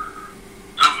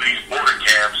through these border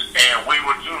camps, and we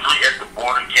would usually at the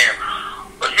border camp.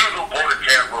 A usual border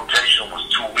camp rotation was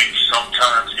 2 weeks.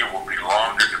 Sometimes it would be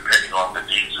longer depending on the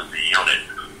needs of the unit.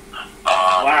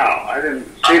 Wow, I didn't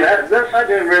see that. This I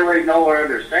didn't really know or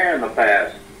understand in the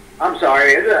past. I'm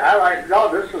sorry.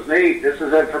 This is neat. This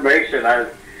is information.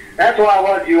 That's why I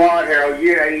wanted you on, Harold.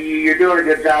 You're doing a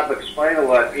good job explaining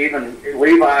what even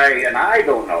Levi and I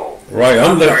don't know. Right.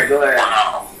 Sorry, go ahead.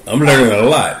 I'm learning a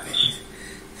lot.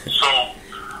 So,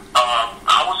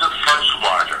 I was in the 1st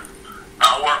Squadron.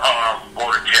 Our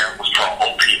border camp was called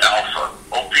OP Alpha.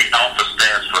 OP Alpha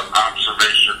stands for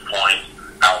Observation Point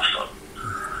Alpha.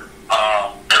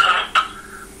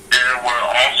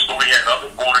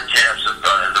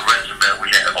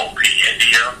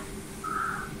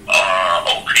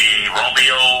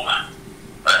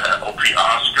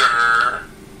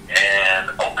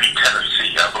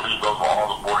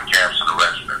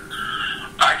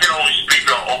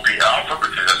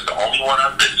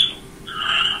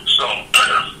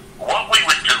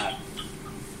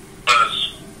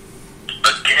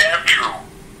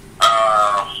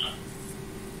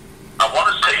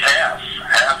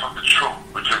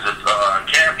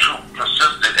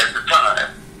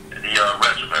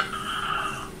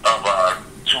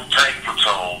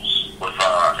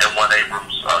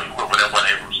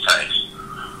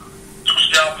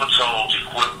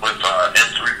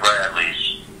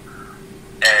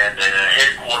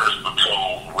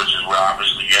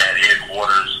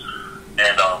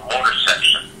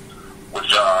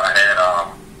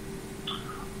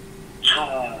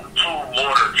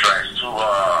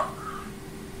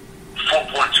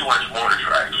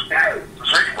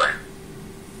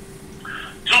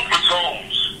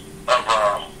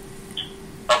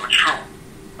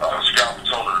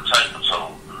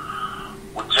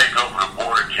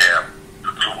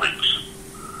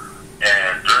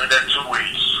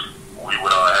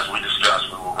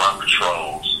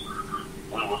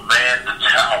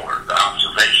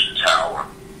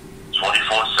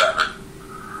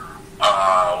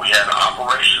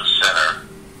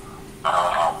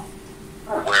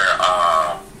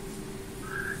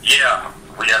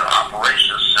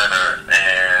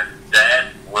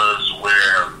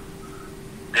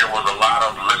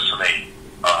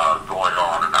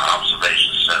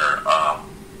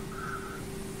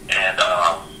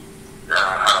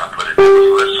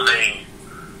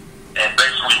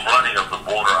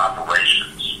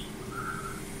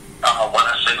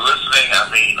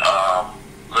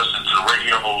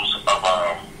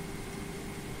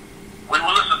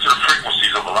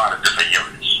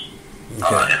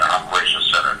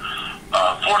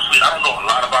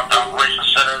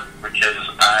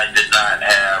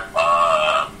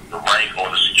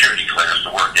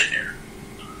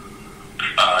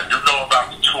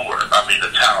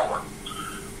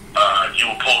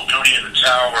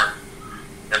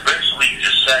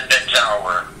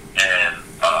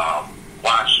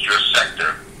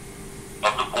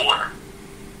 border.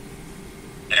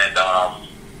 And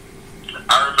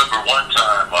I remember one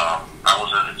time I was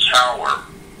in the tower,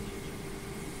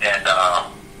 and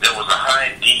there was a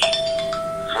Hind D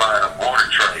flying a border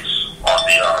trace on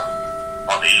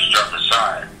the East German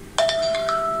side.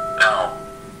 Now,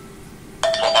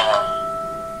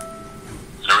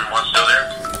 is everyone still there?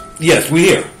 Yes, we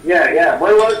here. Yeah.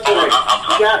 Where was it? I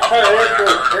got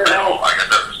nervous.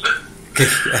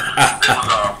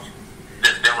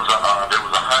 There was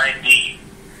a Hind D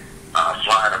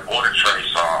flying a border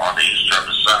trace on the East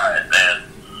German side, and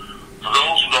for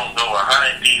those who don't know, a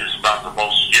Hind D is about the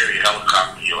most scary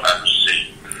helicopter you'll ever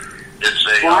see. It's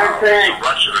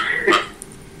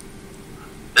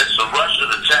a Russian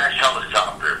attack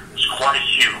helicopter. It's quite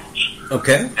huge.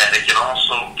 Okay. And it can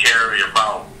also carry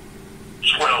about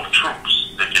 12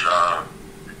 troops that can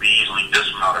be easily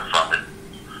dismounted from it,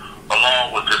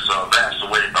 along with this vast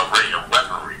array of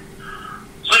weaponry.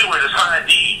 So anyway, this Hind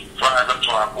D flies up to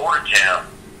our border camp,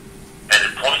 and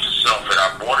it points itself at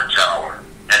our border tower,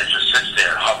 and it just sits there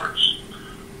and hovers.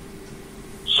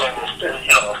 So, of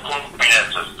course, we had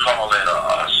to call in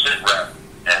a sit rep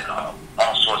and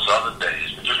all sorts of other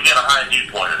things, because we got a Hind D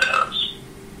pointed at us.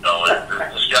 And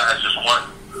this guy is just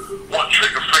one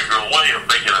trigger finger away of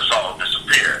making us all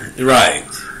disappear. Right.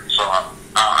 So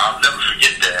I'll never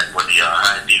forget that when the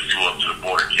Hind D flew up to the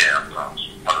border camp. It was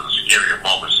one of the scarier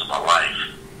moments of my life.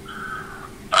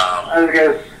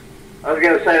 I was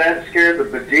gonna say that scared the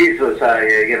bejesus out of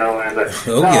you, And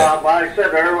I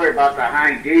said earlier about the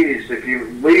Hind Ds.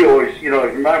 We always,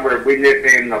 remember we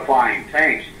nicknamed the flying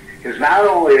tanks, because not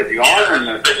only is the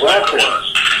armament, the weapons.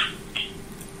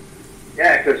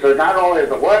 Yeah, because not only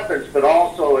the weapons, but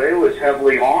also it was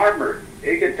heavily armored.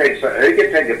 It could take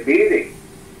a beating.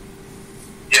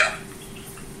 Yeah,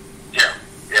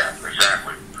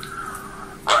 exactly.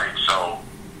 Right. So,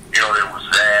 there was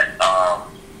that.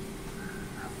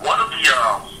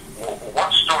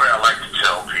 One story I like to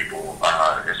tell people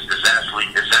is actually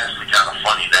kind of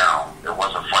funny now. It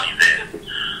wasn't funny then.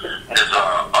 Is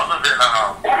other than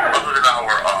our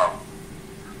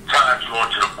times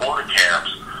going to the border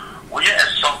camps, we had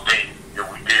something that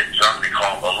we did in Germany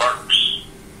called alerts.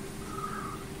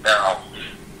 Now,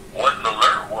 what an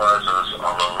alert was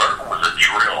a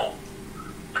drill,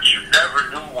 but you never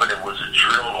knew when it was a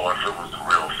drill or if it was the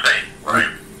real thing,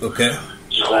 right? Okay.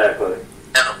 So, exactly.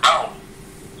 And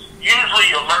usually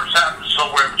alerts happen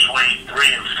somewhere between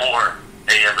 3 and 4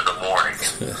 a.m. in the morning.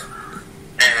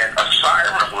 And a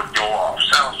siren would go off.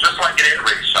 Sounds just like an air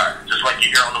raid siren, just like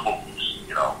you hear on the movies,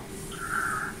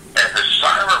 And the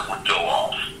siren would go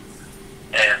off.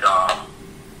 And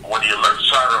when the alert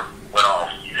siren went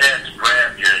off, you had to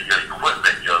grab your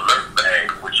equipment, your alert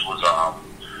bag, which was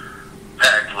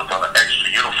packed with extra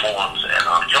uniforms and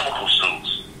chemical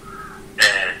suits.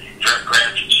 And you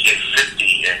grabbed your TA-50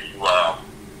 and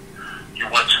you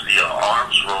went to the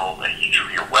arms room and you drew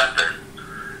your weapon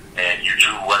and you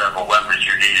drew whatever weapons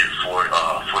you needed for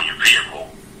your vehicle,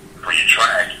 for your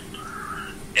track.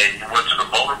 And you went to the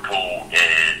motor pool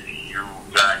and you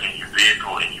got in your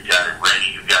vehicle and you got it ready.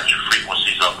 You got your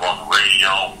frequencies up on the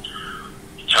radio.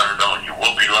 You turned on your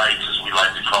whoopee lights, as we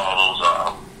like to call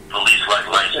those police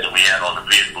lights that we had on the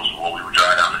vehicles when we would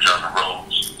drive down the German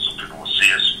roads so people would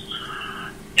see us.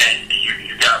 And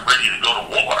you got ready to go to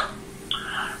war.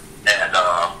 And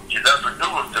you never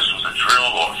knew if this was a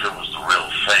drill or if it was the real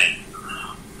thing.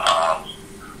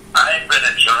 I ain't been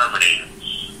in Germany,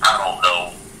 I don't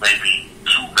know, maybe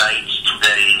 2 nights, 2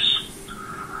 days.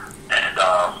 And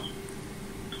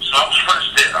so I was fresh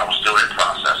there. I was still in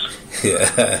processing.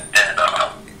 Yeah. And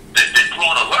they blew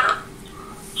an alert.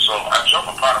 So I jump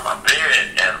up out of my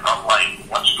bed and I'm like,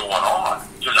 what's going on?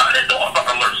 Because I didn't know about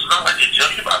alerts. It's not like they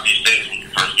tell you about these things when you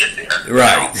first get there.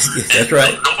 Right. That's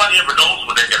right. Nobody ever knows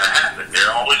when they're going to happen.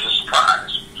 They're always a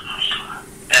surprise.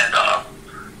 And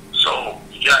so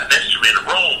he got next to me in the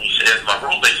room. He said, my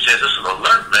roommate says, this is an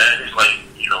alert, man. He's like,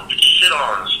 get your shit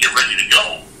on. Let's get ready to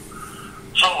go.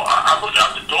 So I look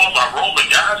out the door of my room. The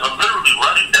guys are literally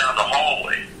running down the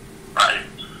hallway. Right?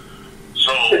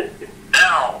 So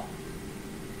now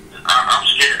I'm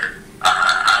scared.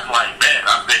 I'm like, man,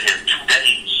 I've been here 2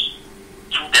 days.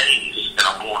 2 days, and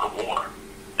I'm going to war.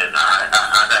 And I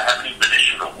haven't even been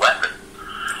issued a weapon.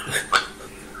 But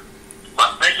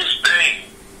my biggest thing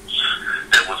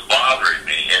that was bothering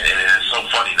me, and it's so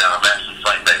funny now, I'm actually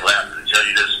fighting back laughing to tell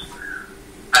you this,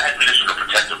 I hadn't been issued a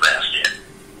protective mask yet.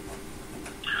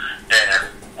 And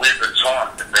we've been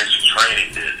taught in basic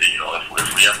training that,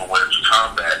 if we ever went into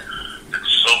combat, that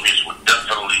the Soviets would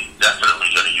definitely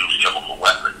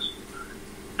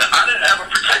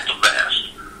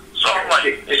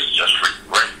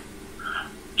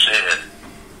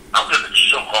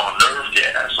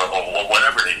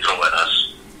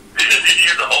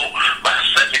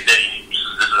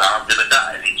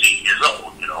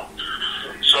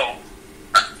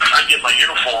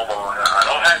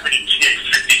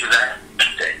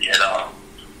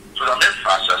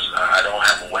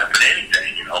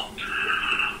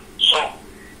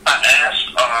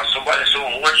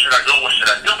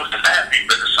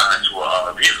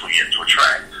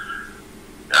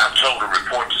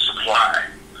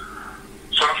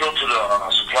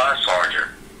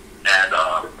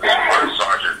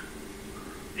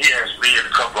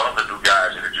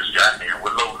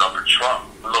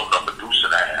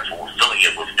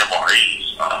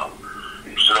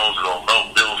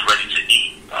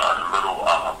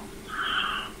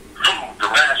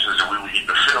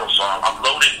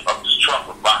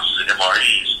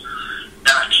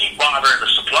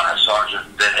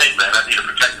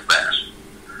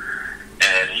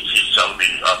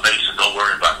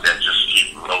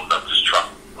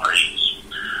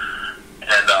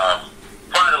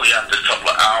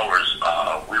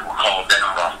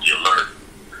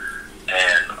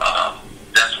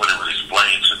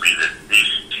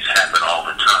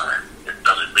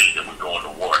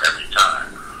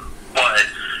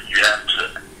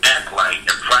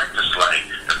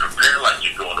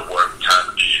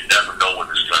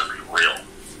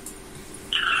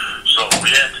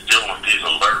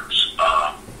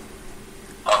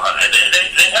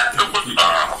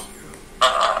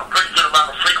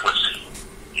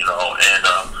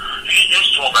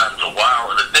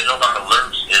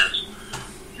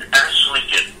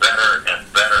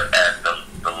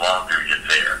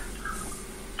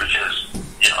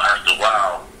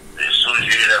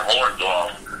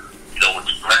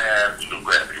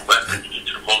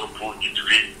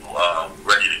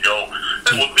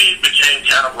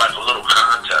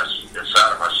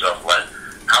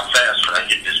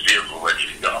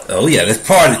Oh yeah, that's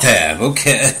party time.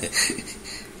 Okay.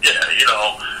 Yeah, you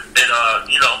know, and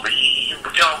but you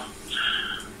become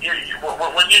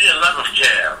when you're in 11th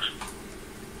Cav,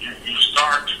 you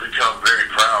start to become very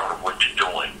proud of what you're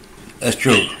doing. That's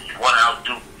true. You want to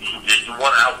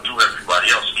outdo everybody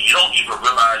else. I mean, you don't even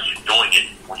realize you're doing it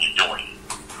when you're doing it.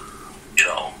 You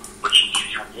know, but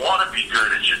you want to be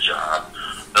good at your job.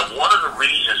 And one of the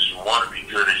reasons you want to be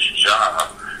good at your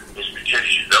job is because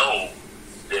you know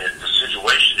that the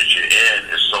situation that you're in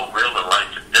is so real and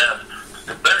life and death.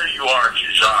 The better you are at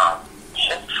your job,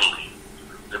 hopefully,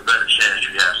 the better chance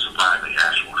you have surviving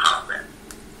actual combat.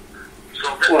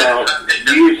 So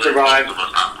that's you survive. Most of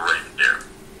us operating there.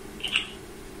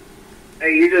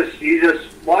 Hey, you just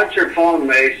watch your phone,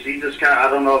 Mace. You just kind of, I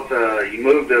don't know if you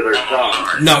moved it or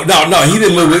something. No, he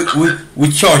didn't move it.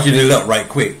 We charging it up right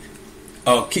quick.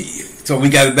 So we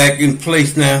got it back in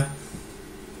place now?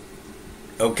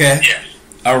 Okay? Yes.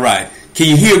 All right. Can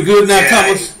you hear good now,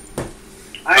 Thomas?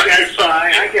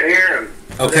 I can hear him.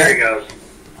 Okay. There he goes.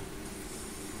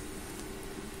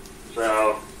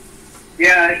 So,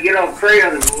 yeah, you know, Korea,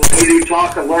 when you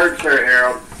talk alerts there,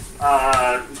 Harold,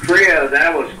 Korea,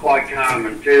 that was quite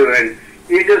common, too. And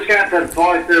you just got to the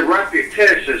point, they're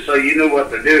repetitious, so you knew what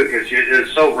to do because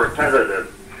it's so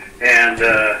repetitive. And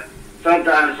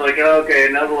sometimes, like, okay,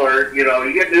 another alert, you know,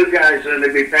 you get new guys in, they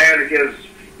be panicking.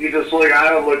 You just look, I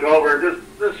don't look over,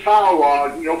 just follow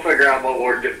along, you'll figure out what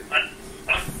we're doing.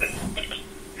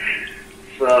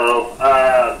 So,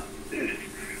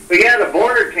 but yeah, the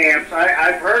border camps,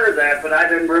 I've heard of that, but I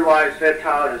didn't realize that's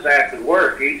how it exactly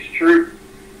worked. Each troop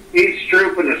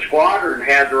in the squadron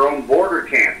had their own border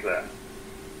camp then.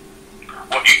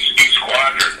 Well, each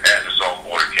squadron had its own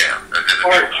border camp.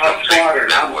 Or a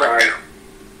squadron, I'm sorry. Camp.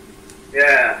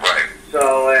 Yeah. Right.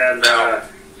 So, and,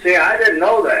 see, I didn't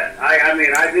know that. I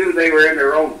mean, I knew they were in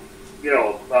their own, you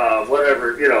know,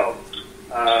 whatever, you know,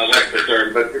 what's the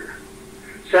term, but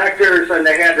sectors, and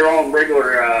they had their own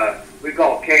regular, we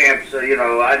call camps, you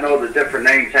know, I know the different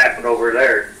names happen over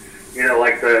there, you know,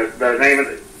 like the name of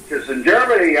the, because in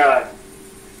Germany,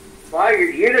 well,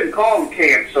 you didn't call them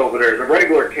camps over there, the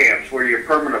regular camps where your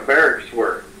permanent barracks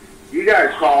were. You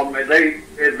guys call them,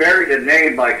 it varied in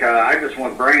name, like, I just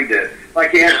went brain dead.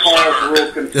 Like you had cause,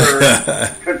 rule, concern.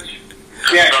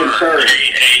 Yeah, concern.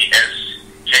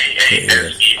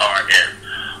 K-A-S-E-R-N.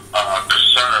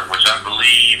 Concern, which I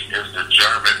believe is the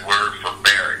German word for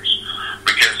barracks.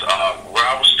 Because where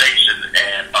I was stationed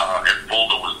in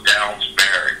Fulda was Downs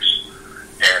Barracks.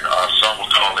 And some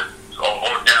would call it,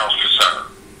 or Downs Concern.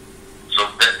 So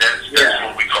that's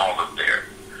what we call them there.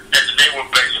 And they were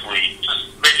basically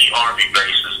just many Army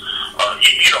bases.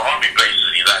 You know, Army bases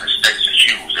in the United States are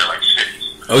huge. They're like cities.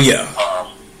 Oh, yeah.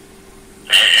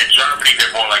 In Germany,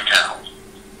 they're more like towns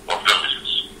or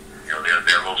villages. You know,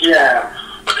 they're a little smaller. Yeah.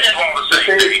 But they have all the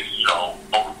same things, you know,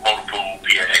 motor pool,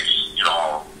 PX, you know,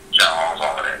 all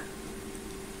of that.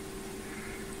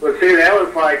 But see, that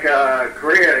was like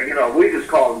Korea, you know, we just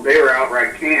called them, they were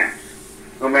outright camps.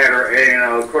 No matter, you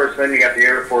know, of course, then you got the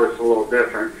Air Force a little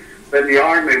different. But in the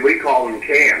Army, we call them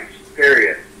camps,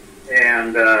 period.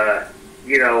 And,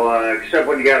 you know, except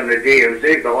when you got in the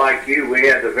DMZ, but like you, we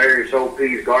had the various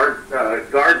OPs guard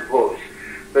posts.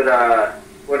 But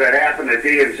what had happened at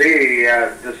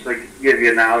DMZ, just to give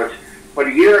you knowledge, but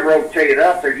a year rotated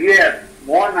up there, you had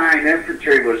 1-9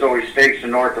 Infantry was always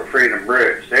stationed north of Freedom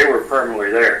Bridge. They were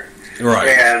permanently there. Right.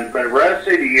 And the rest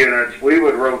of the units, we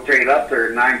would rotate up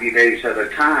there 90 days at a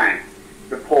time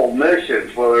to pull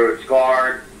missions, whether it's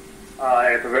guard,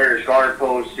 at the various guard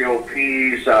posts, the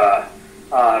OPs,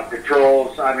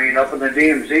 patrols. I mean, up in the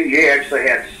DMZ, you actually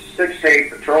had 6 to 8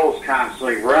 patrols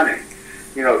constantly running.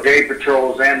 You know, day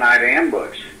patrols and night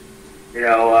ambush. You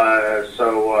know,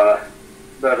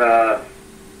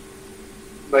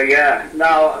 but yeah.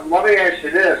 Now, let me ask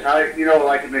you this. You know,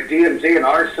 like in the DMZ in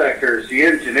our sectors, the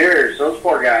engineers, those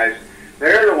poor guys,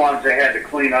 they're the ones that had to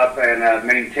clean up and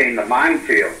maintain the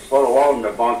minefields, let alone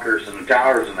the bunkers and the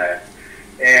towers and that.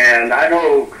 And I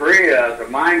know Korea, the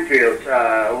minefields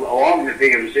along the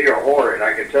DMZ are horrid.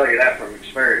 I can tell you that from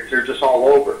experience. They're just all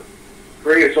over.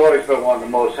 Korea's always been one of the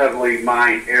most heavily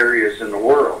mined areas in the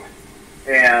world.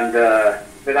 And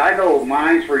but I know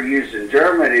mines were used in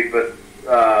Germany, but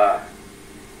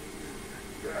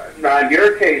now in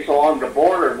your case along the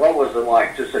border, what was it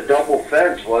like? Just a double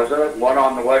fence, was it? One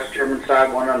on the West German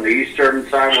side, one on the East German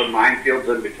side with minefields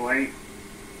in between?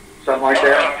 Something like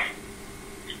that?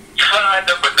 Kind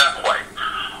of, but not quite.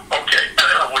 Okay,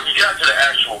 when you got to the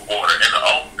actual border, and the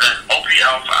OP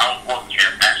Alpha Outwork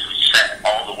Camp actually sat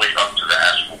all the way up to the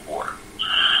actual border.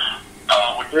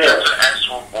 When you got to the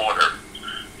actual border,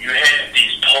 you had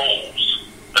these poles,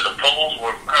 and the poles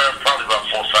were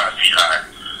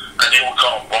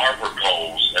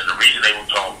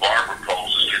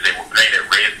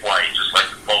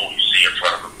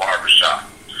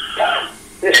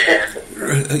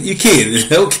You kidding?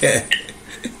 Okay.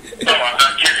 No, I'm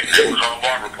not kidding. It was on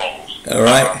barber poles. All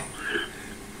right.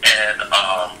 And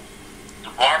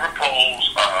the barber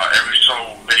poles, every so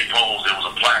many poles, there was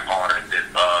a plaque on it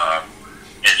that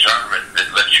in German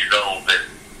that lets you know that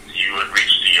you had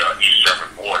reached the East German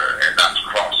border and not to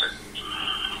cross it.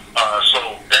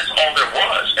 So that's all there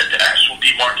was at the actual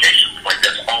demarcation point.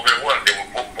 That's all there was. There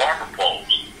were barber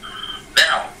poles.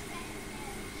 Now,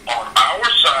 on our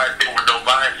side, there were no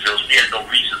minefields. We had no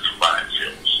reason for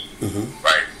minefields,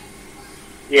 right?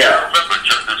 Yeah. Now, remember,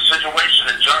 the situation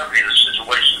in Germany and the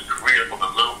situation in Korea were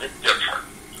a little bit different.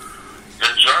 The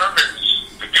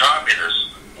Germans, the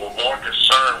communists, were more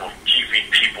concerned with keeping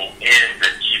people in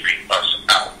than keeping us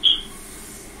out.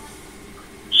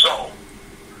 So,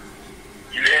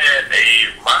 you had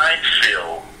a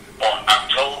minefield, or I'm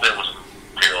told there was a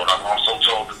minefield. I'm also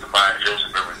told that the minefields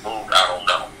have been removed. I don't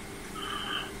know.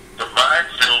 The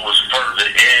minefield was further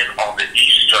in on the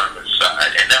East German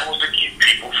side, and that was to keep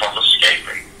people from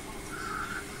escaping.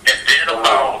 And then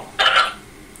about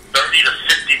 30 to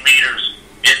 50 meters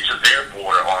into their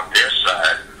border on their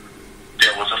side,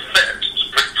 there was a fence. It was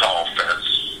a pretty tall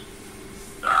fence.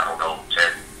 I don't know,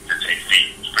 10 to 10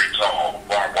 feet. It was pretty tall,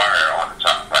 barbed wire on the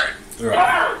top, right?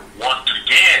 Right. Once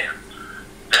again,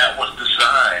 that was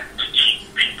designed to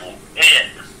keep people in.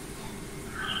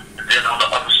 And then on the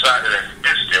other side of that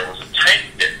fence, there was a tank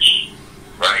ditch,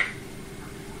 right?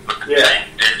 But the tank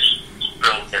ditch was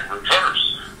built in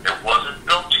reverse. It wasn't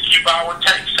built to keep our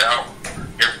tanks out.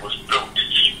 It was built to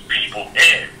keep people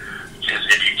in. Because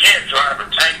if you can't drive a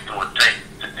tank through a tank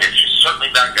ditch, you're certainly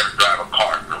not going to drive a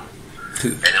car through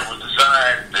it. And it was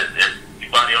designed that if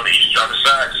anybody on the other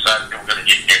side decided they were going to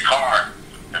get in their car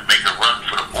and make a run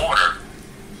for the border,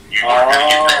 you were going to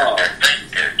get past that tank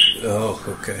ditch. Oh,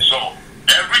 okay. So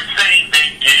everything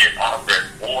they did on that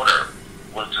border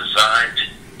was designed to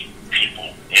keep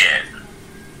people in.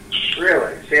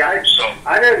 Really? See, I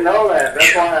didn't know that.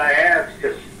 That's why I asked,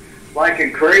 because like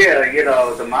in Korea, you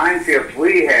know, the minefields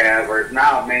we have are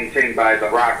now maintained by the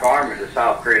ROK Army, the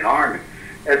South Korean Army.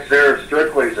 It's there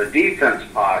strictly as a defense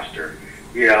posture,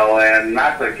 you know, and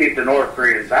not to keep the North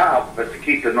Koreans out, but to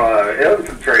keep the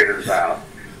infiltrators out,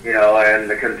 you know, and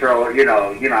the control, you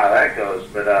know how that goes.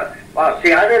 But, wow,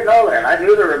 see, I didn't know that. I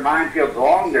knew there were minefields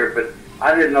along there, but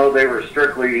I didn't know they were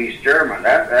strictly East German.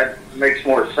 That makes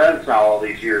more sense now all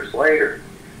these years later.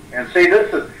 And see,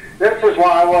 this is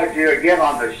why I wanted you to get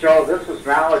on the show. This is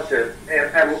knowledge that,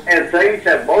 and things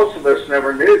that most of us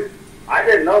never knew. I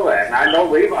didn't know that, and I know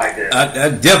Levi did. I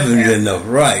definitely didn't know.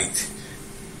 Right.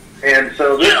 And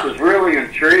so this is really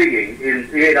intriguing.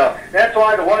 You know, that's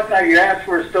why the one time you asked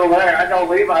we're still there. I know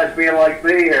Levi's being like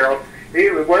me, Harold.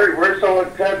 We're so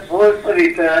intense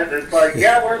listening to it. It's like,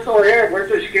 yeah, we're still here. We're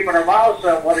just keeping our mouths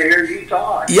up. Want to hear you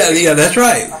talk. Yeah, that's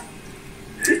right.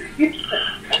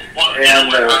 Well,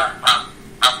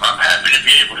 I'm happy to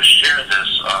be able to share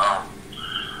this.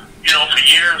 You know, for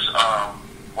years,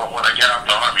 when I got out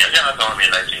the Army, in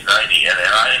 1990, and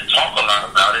I didn't talk a lot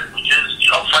about it because, you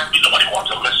know, frankly, nobody wants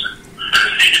to listen.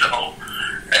 You know,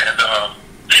 and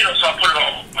you know, so I put it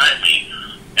all behind me,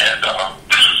 and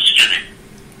excuse me.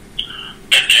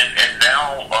 And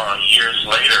now, years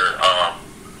later,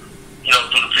 you know,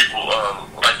 through the people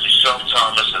like yourself,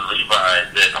 Thomas, and Levi,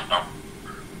 that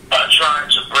I'm trying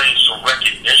to bring some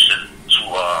recognition to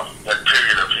that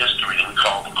period of history that we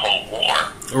call the Cold War.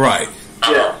 Right.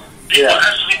 People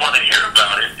actually want to hear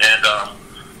about it, and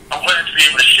I'm glad to be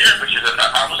able to share it because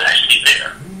I was actually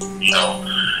there, you know.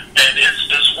 And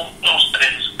it's one of those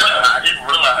things, I didn't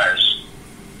realize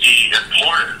the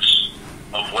importance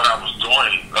of what I was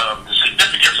doing, the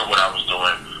significance of what I was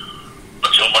doing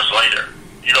until much later.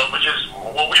 You know, because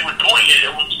when we were doing it,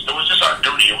 it was just our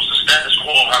duty. It was the status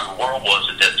quo of how the world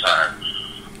was at that time.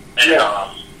 And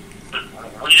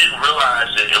we didn't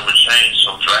realize that it would change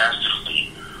so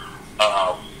drastically.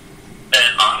 And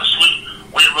honestly,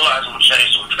 we didn't realize it would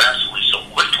change so drastically so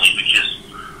quickly because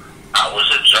I was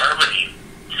in Germany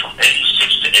from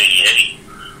 86 to 88.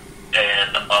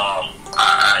 And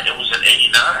it was in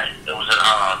 89. It was in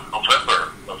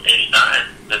November of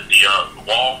 89 that the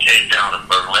wall came down in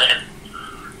Berlin.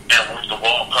 And with the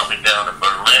wall coming down in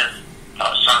Berlin,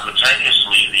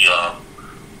 simultaneously the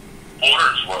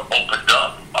borders were opened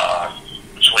up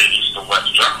between East and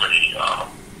West Germany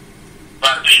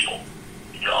by the people,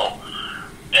 you know.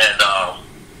 And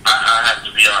I have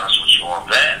to be honest with you on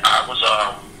that.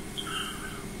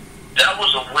 That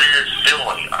was a weird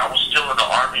feeling. I was still in the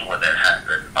Army when that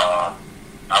happened. I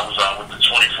was with the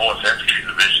 24th Infantry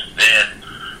Division then,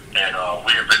 and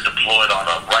we had been deployed on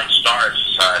a Bright Star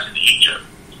exercise in Egypt,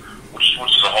 which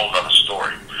is a whole other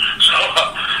story. So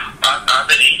I'm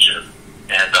in Egypt,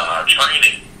 and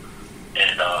training,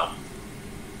 and our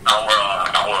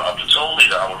platoon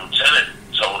leader, our lieutenant,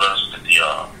 told us that the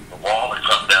wall had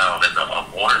come down and the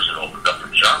borders had opened up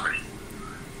in Germany,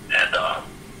 and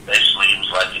basically he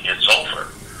was like, "It's over,"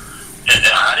 and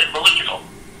I didn't believe him.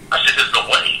 I said, "There's no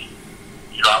way."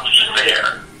 You know, I was just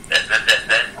there.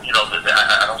 That you know,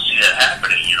 I don't see that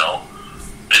happening. You know,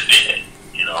 it did.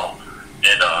 You know,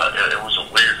 and it was a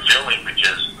weird feeling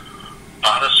because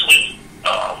honestly,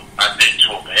 I think to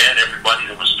a man, everybody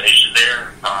that was stationed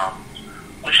there,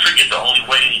 we figured the only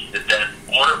way that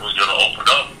border was going to open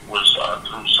up was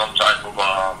through some type of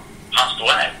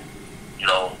hostile act. You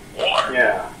know, war.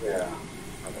 Yeah.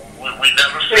 We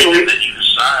never figured that either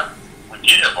side would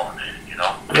give on it. You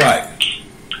know. Right.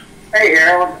 Hey,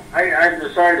 Harold, I'm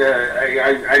just sorry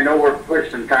I know we're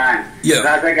pushing time. Yeah. And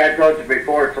I think I told you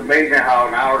before, it's amazing how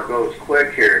an hour goes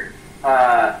quick here.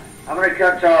 I'm going to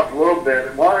cut you off a little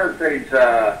bit. One of the things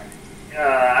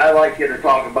I'd like you to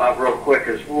talk about real quick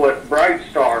is what Bright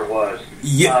Star was.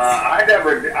 Yeah.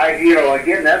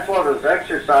 Again, that's one of those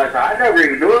exercises. I never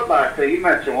even knew about it until you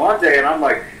mentioned one day, and I'm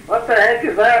like, what the heck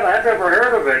is that? I've never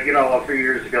heard of it, a few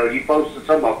years ago. You posted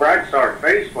something about Bright Star on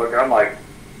Facebook, and I'm like,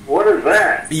 what is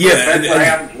that? Yeah. That's what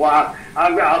happens while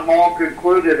I'm all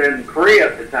concluded in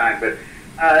Korea at the time. But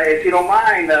if you don't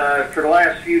mind, for the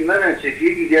last few minutes, if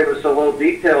you could give us a little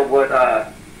detail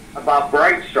about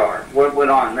Bright Star, what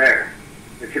went on there,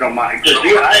 if you don't mind. Because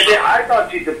I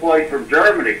thought you deployed from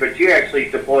Germany, but you actually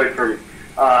deployed from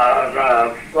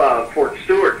Fort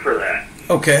Stewart for that.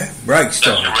 Okay, Bright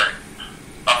Star. That's correct.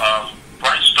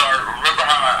 Bright Star, remember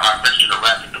how I mentioned the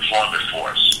rapid deployment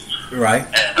force? Right.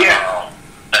 And, yeah.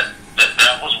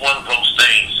 That was one of those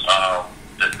things.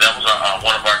 That was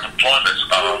one of our deployments.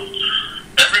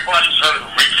 Everybody's heard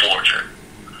of Reforger,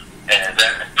 and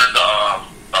that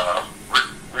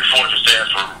Reforger stands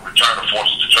for Return of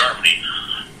Forces to Germany,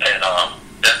 and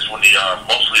that's when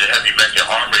mostly the heavy mech and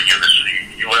armored units of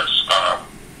the U.S.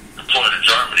 deployed to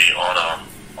Germany on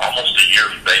almost a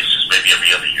yearly basis, maybe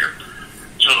every other year,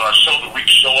 to show that we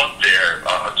can show up there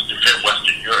to defend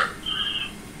Western Europe.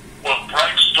 Well,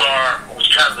 Bright Star was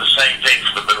kind of the same thing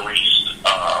for the Middle East,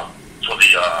 for the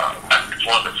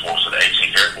deployment force of the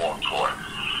 18th Airborne Corps.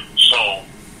 So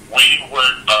we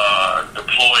would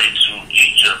deploy to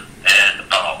Egypt and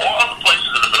all other places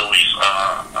in the Middle East.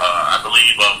 I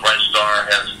believe Bright Star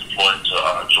has deployed to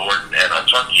Jordan and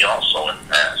Turkey also in the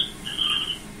past.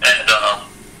 And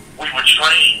we would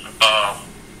train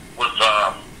with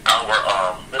our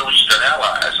Middle Eastern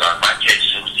allies. In my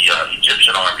case, it was the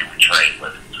Egyptian army we trained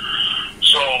with.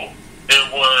 So it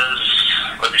was,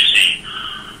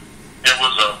 it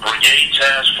was a brigade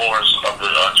task force of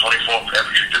the 24th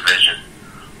Infantry Division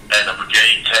and a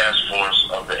brigade task force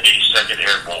of the 82nd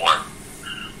Airborne.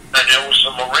 And there were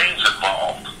some Marines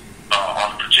involved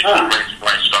on a particular race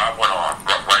Bright Star went on,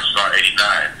 Bright Star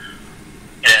 89.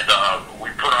 And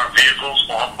we put our vehicles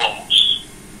on boats.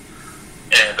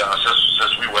 And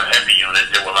since we were a heavy unit,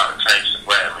 there were a lot of tanks and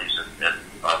Bradleys and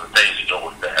other things that go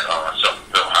with that,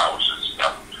 self-built houses and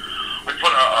stuff. We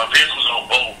put our vehicles on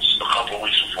boats a couple of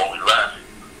weeks before we left,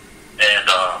 and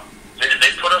they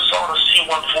put us on a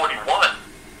C-141,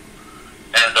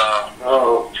 and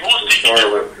fuel station.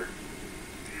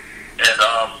 And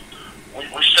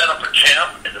we set up a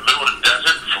camp in the middle of the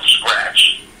desert from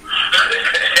scratch,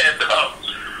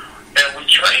 and we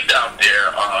trained out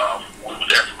there. We were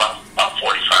there for about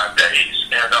 45 days,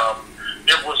 and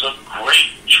it was a great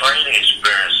training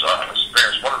experience.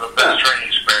 One of the best training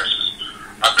experiences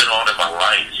I've been on in my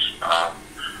life.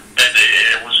 And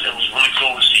it was really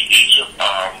cool to see Egypt.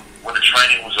 When the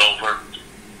training was over,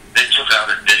 they took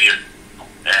out a day,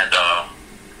 and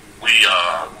we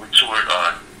toured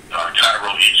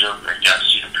Cairo, Egypt, and got to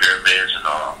see the pyramids and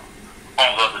all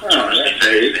the other touristy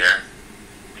things there.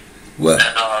 What?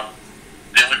 And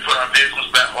then we put our vehicles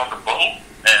back on the boat,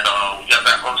 and we got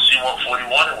back on the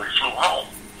C-141, and we flew home.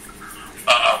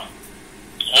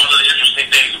 One of the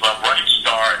interesting things about Bright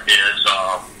Star is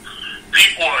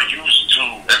people are used to,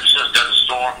 ever since Desert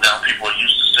Storm, now people are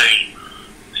used to seeing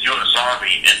the U.S.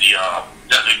 Army in the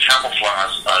desert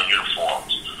camouflage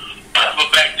uniforms.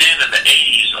 But back then in the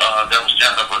 80s, that was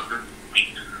kind of a new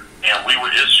thing. And we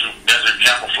would issue desert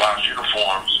camouflage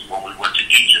uniforms when we went to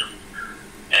Egypt.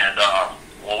 And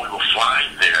when we were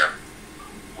flying there,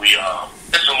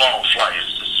 it's a long flight.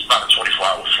 It's about a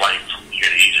 24-hour flight from here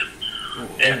to Egypt.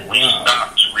 And we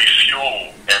stopped to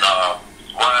refuel in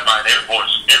Ryan Air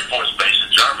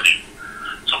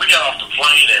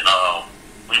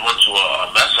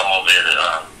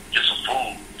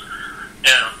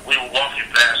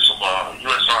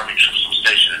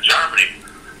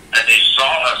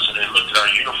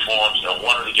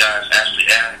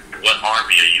Dad, what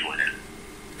army are you in?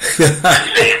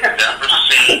 They've never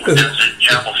seen desert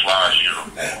camouflage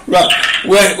uniform.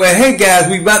 Right. Well, hey guys,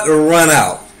 we about to run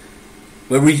out.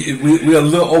 But we're a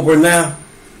little over now.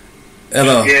 And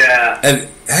and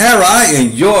Harry, I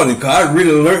enjoyed it because I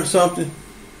really learned something.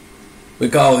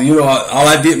 Because, you know, all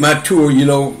I did my tour, you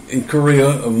know, in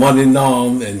Korea, Monday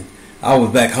Nam, and I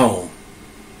was back home.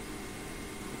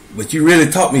 But you really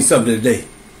taught me something today.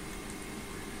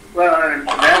 Well, and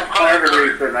that's part of the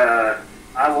reason I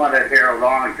wanted Harold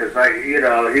on, because,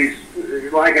 he's,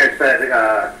 like I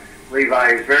said,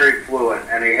 Levi is very fluent,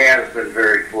 and he has been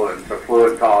very fluent. He's a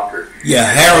fluent talker. Yeah,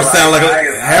 Harold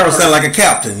sound like a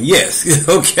captain. Yes.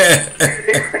 Okay.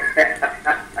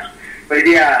 But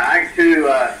yeah, I too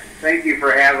thank you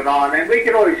for having on, and we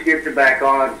can always get you back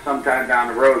on sometime down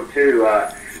the road too.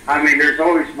 I mean, there's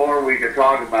always more we could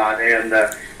talk about, and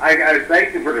I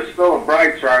thank you for the spill of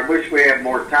Bright Star. I wish we had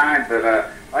more time, but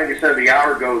like I said, the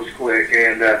hour goes quick,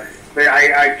 and but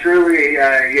I truly,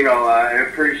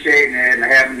 appreciate and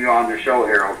having you on the show,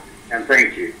 Harold, and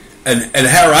thank you. And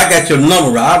Harold, I got your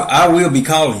number. I will be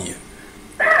calling you.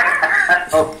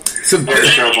 Oh,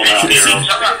 there's trouble now, Harold.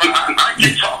 I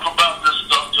can talk about this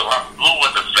stuff till I'm blue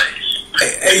in the face.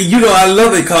 Hey, you know, I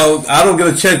love it because I don't get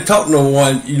a chance to talk to no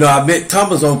one. You know, I met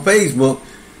Thomas on Facebook,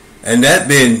 and that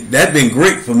been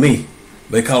great for me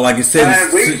because, like I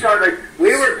said,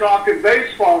 we were talking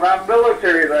baseball, not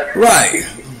military. Right.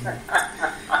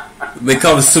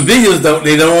 Because the civilians don't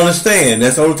understand.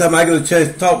 That's the only time I get a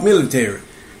chance to talk military.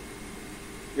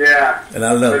 Yeah. And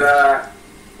I love it.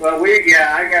 Well,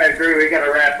 I gotta agree. We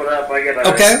gotta wrap it up. I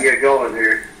gotta get going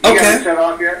here. You gotta shut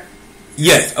off yet?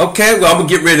 Yes. Okay. Well, I'm gonna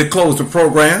get ready to close the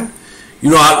program. You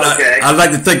know, I'd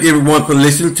like to thank everyone for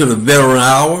listening to the Veteran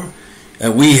Hour,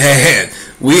 and we had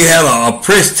a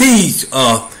prestige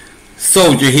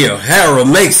soldier here, Harold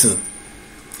Mason.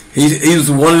 He was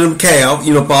one of them Cal,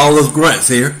 you know, for all those grunts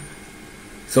here.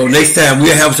 So next time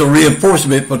we'll have some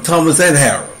reinforcement for Thomas and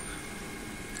Harold.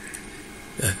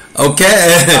 Okay,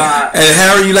 and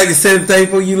Harold, you like to say anything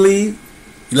before you leave?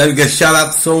 You like to get a shout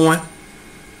out to someone?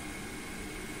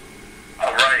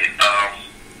 All right.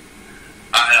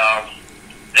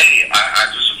 I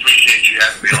just appreciate you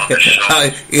having me on the show.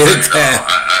 Anytime. I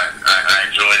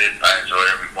enjoyed it. I enjoyed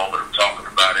every moment of talking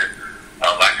about it.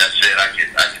 Like I said, I can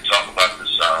talk about this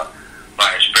my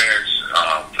experience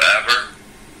forever.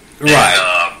 Right.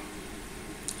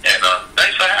 And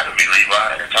thanks for having me,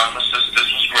 Levi and Thomas. This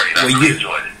was great. I really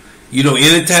enjoyed it. You know,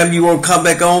 anytime you want to come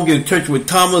back on, get in touch with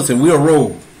Thomas, and we'll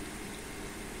roll.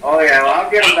 Oh yeah, well, I'll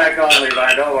get him back on,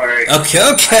 Levi. Don't worry. Okay.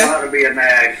 I know how to be a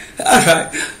nag. All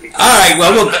right.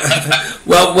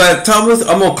 Well, Thomas,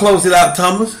 I'm gonna close it out,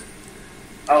 Thomas.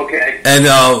 Okay. And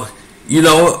the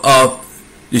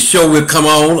show will come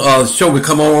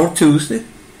on Tuesday.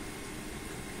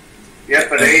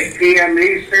 Yep, at 8 p.m.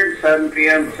 Eastern, 7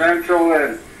 p.m. Central,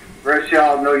 and the rest of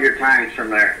y'all know your times from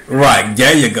there. Right,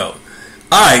 there you go.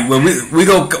 All right, well, we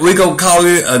go call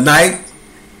it a night,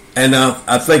 and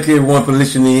I thank everyone for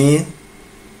listening in,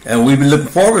 and we've been looking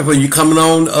forward for you coming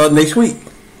on next week.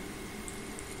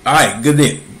 All right, good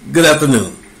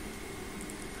afternoon.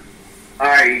 All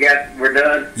right, we're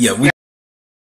done? Yeah, we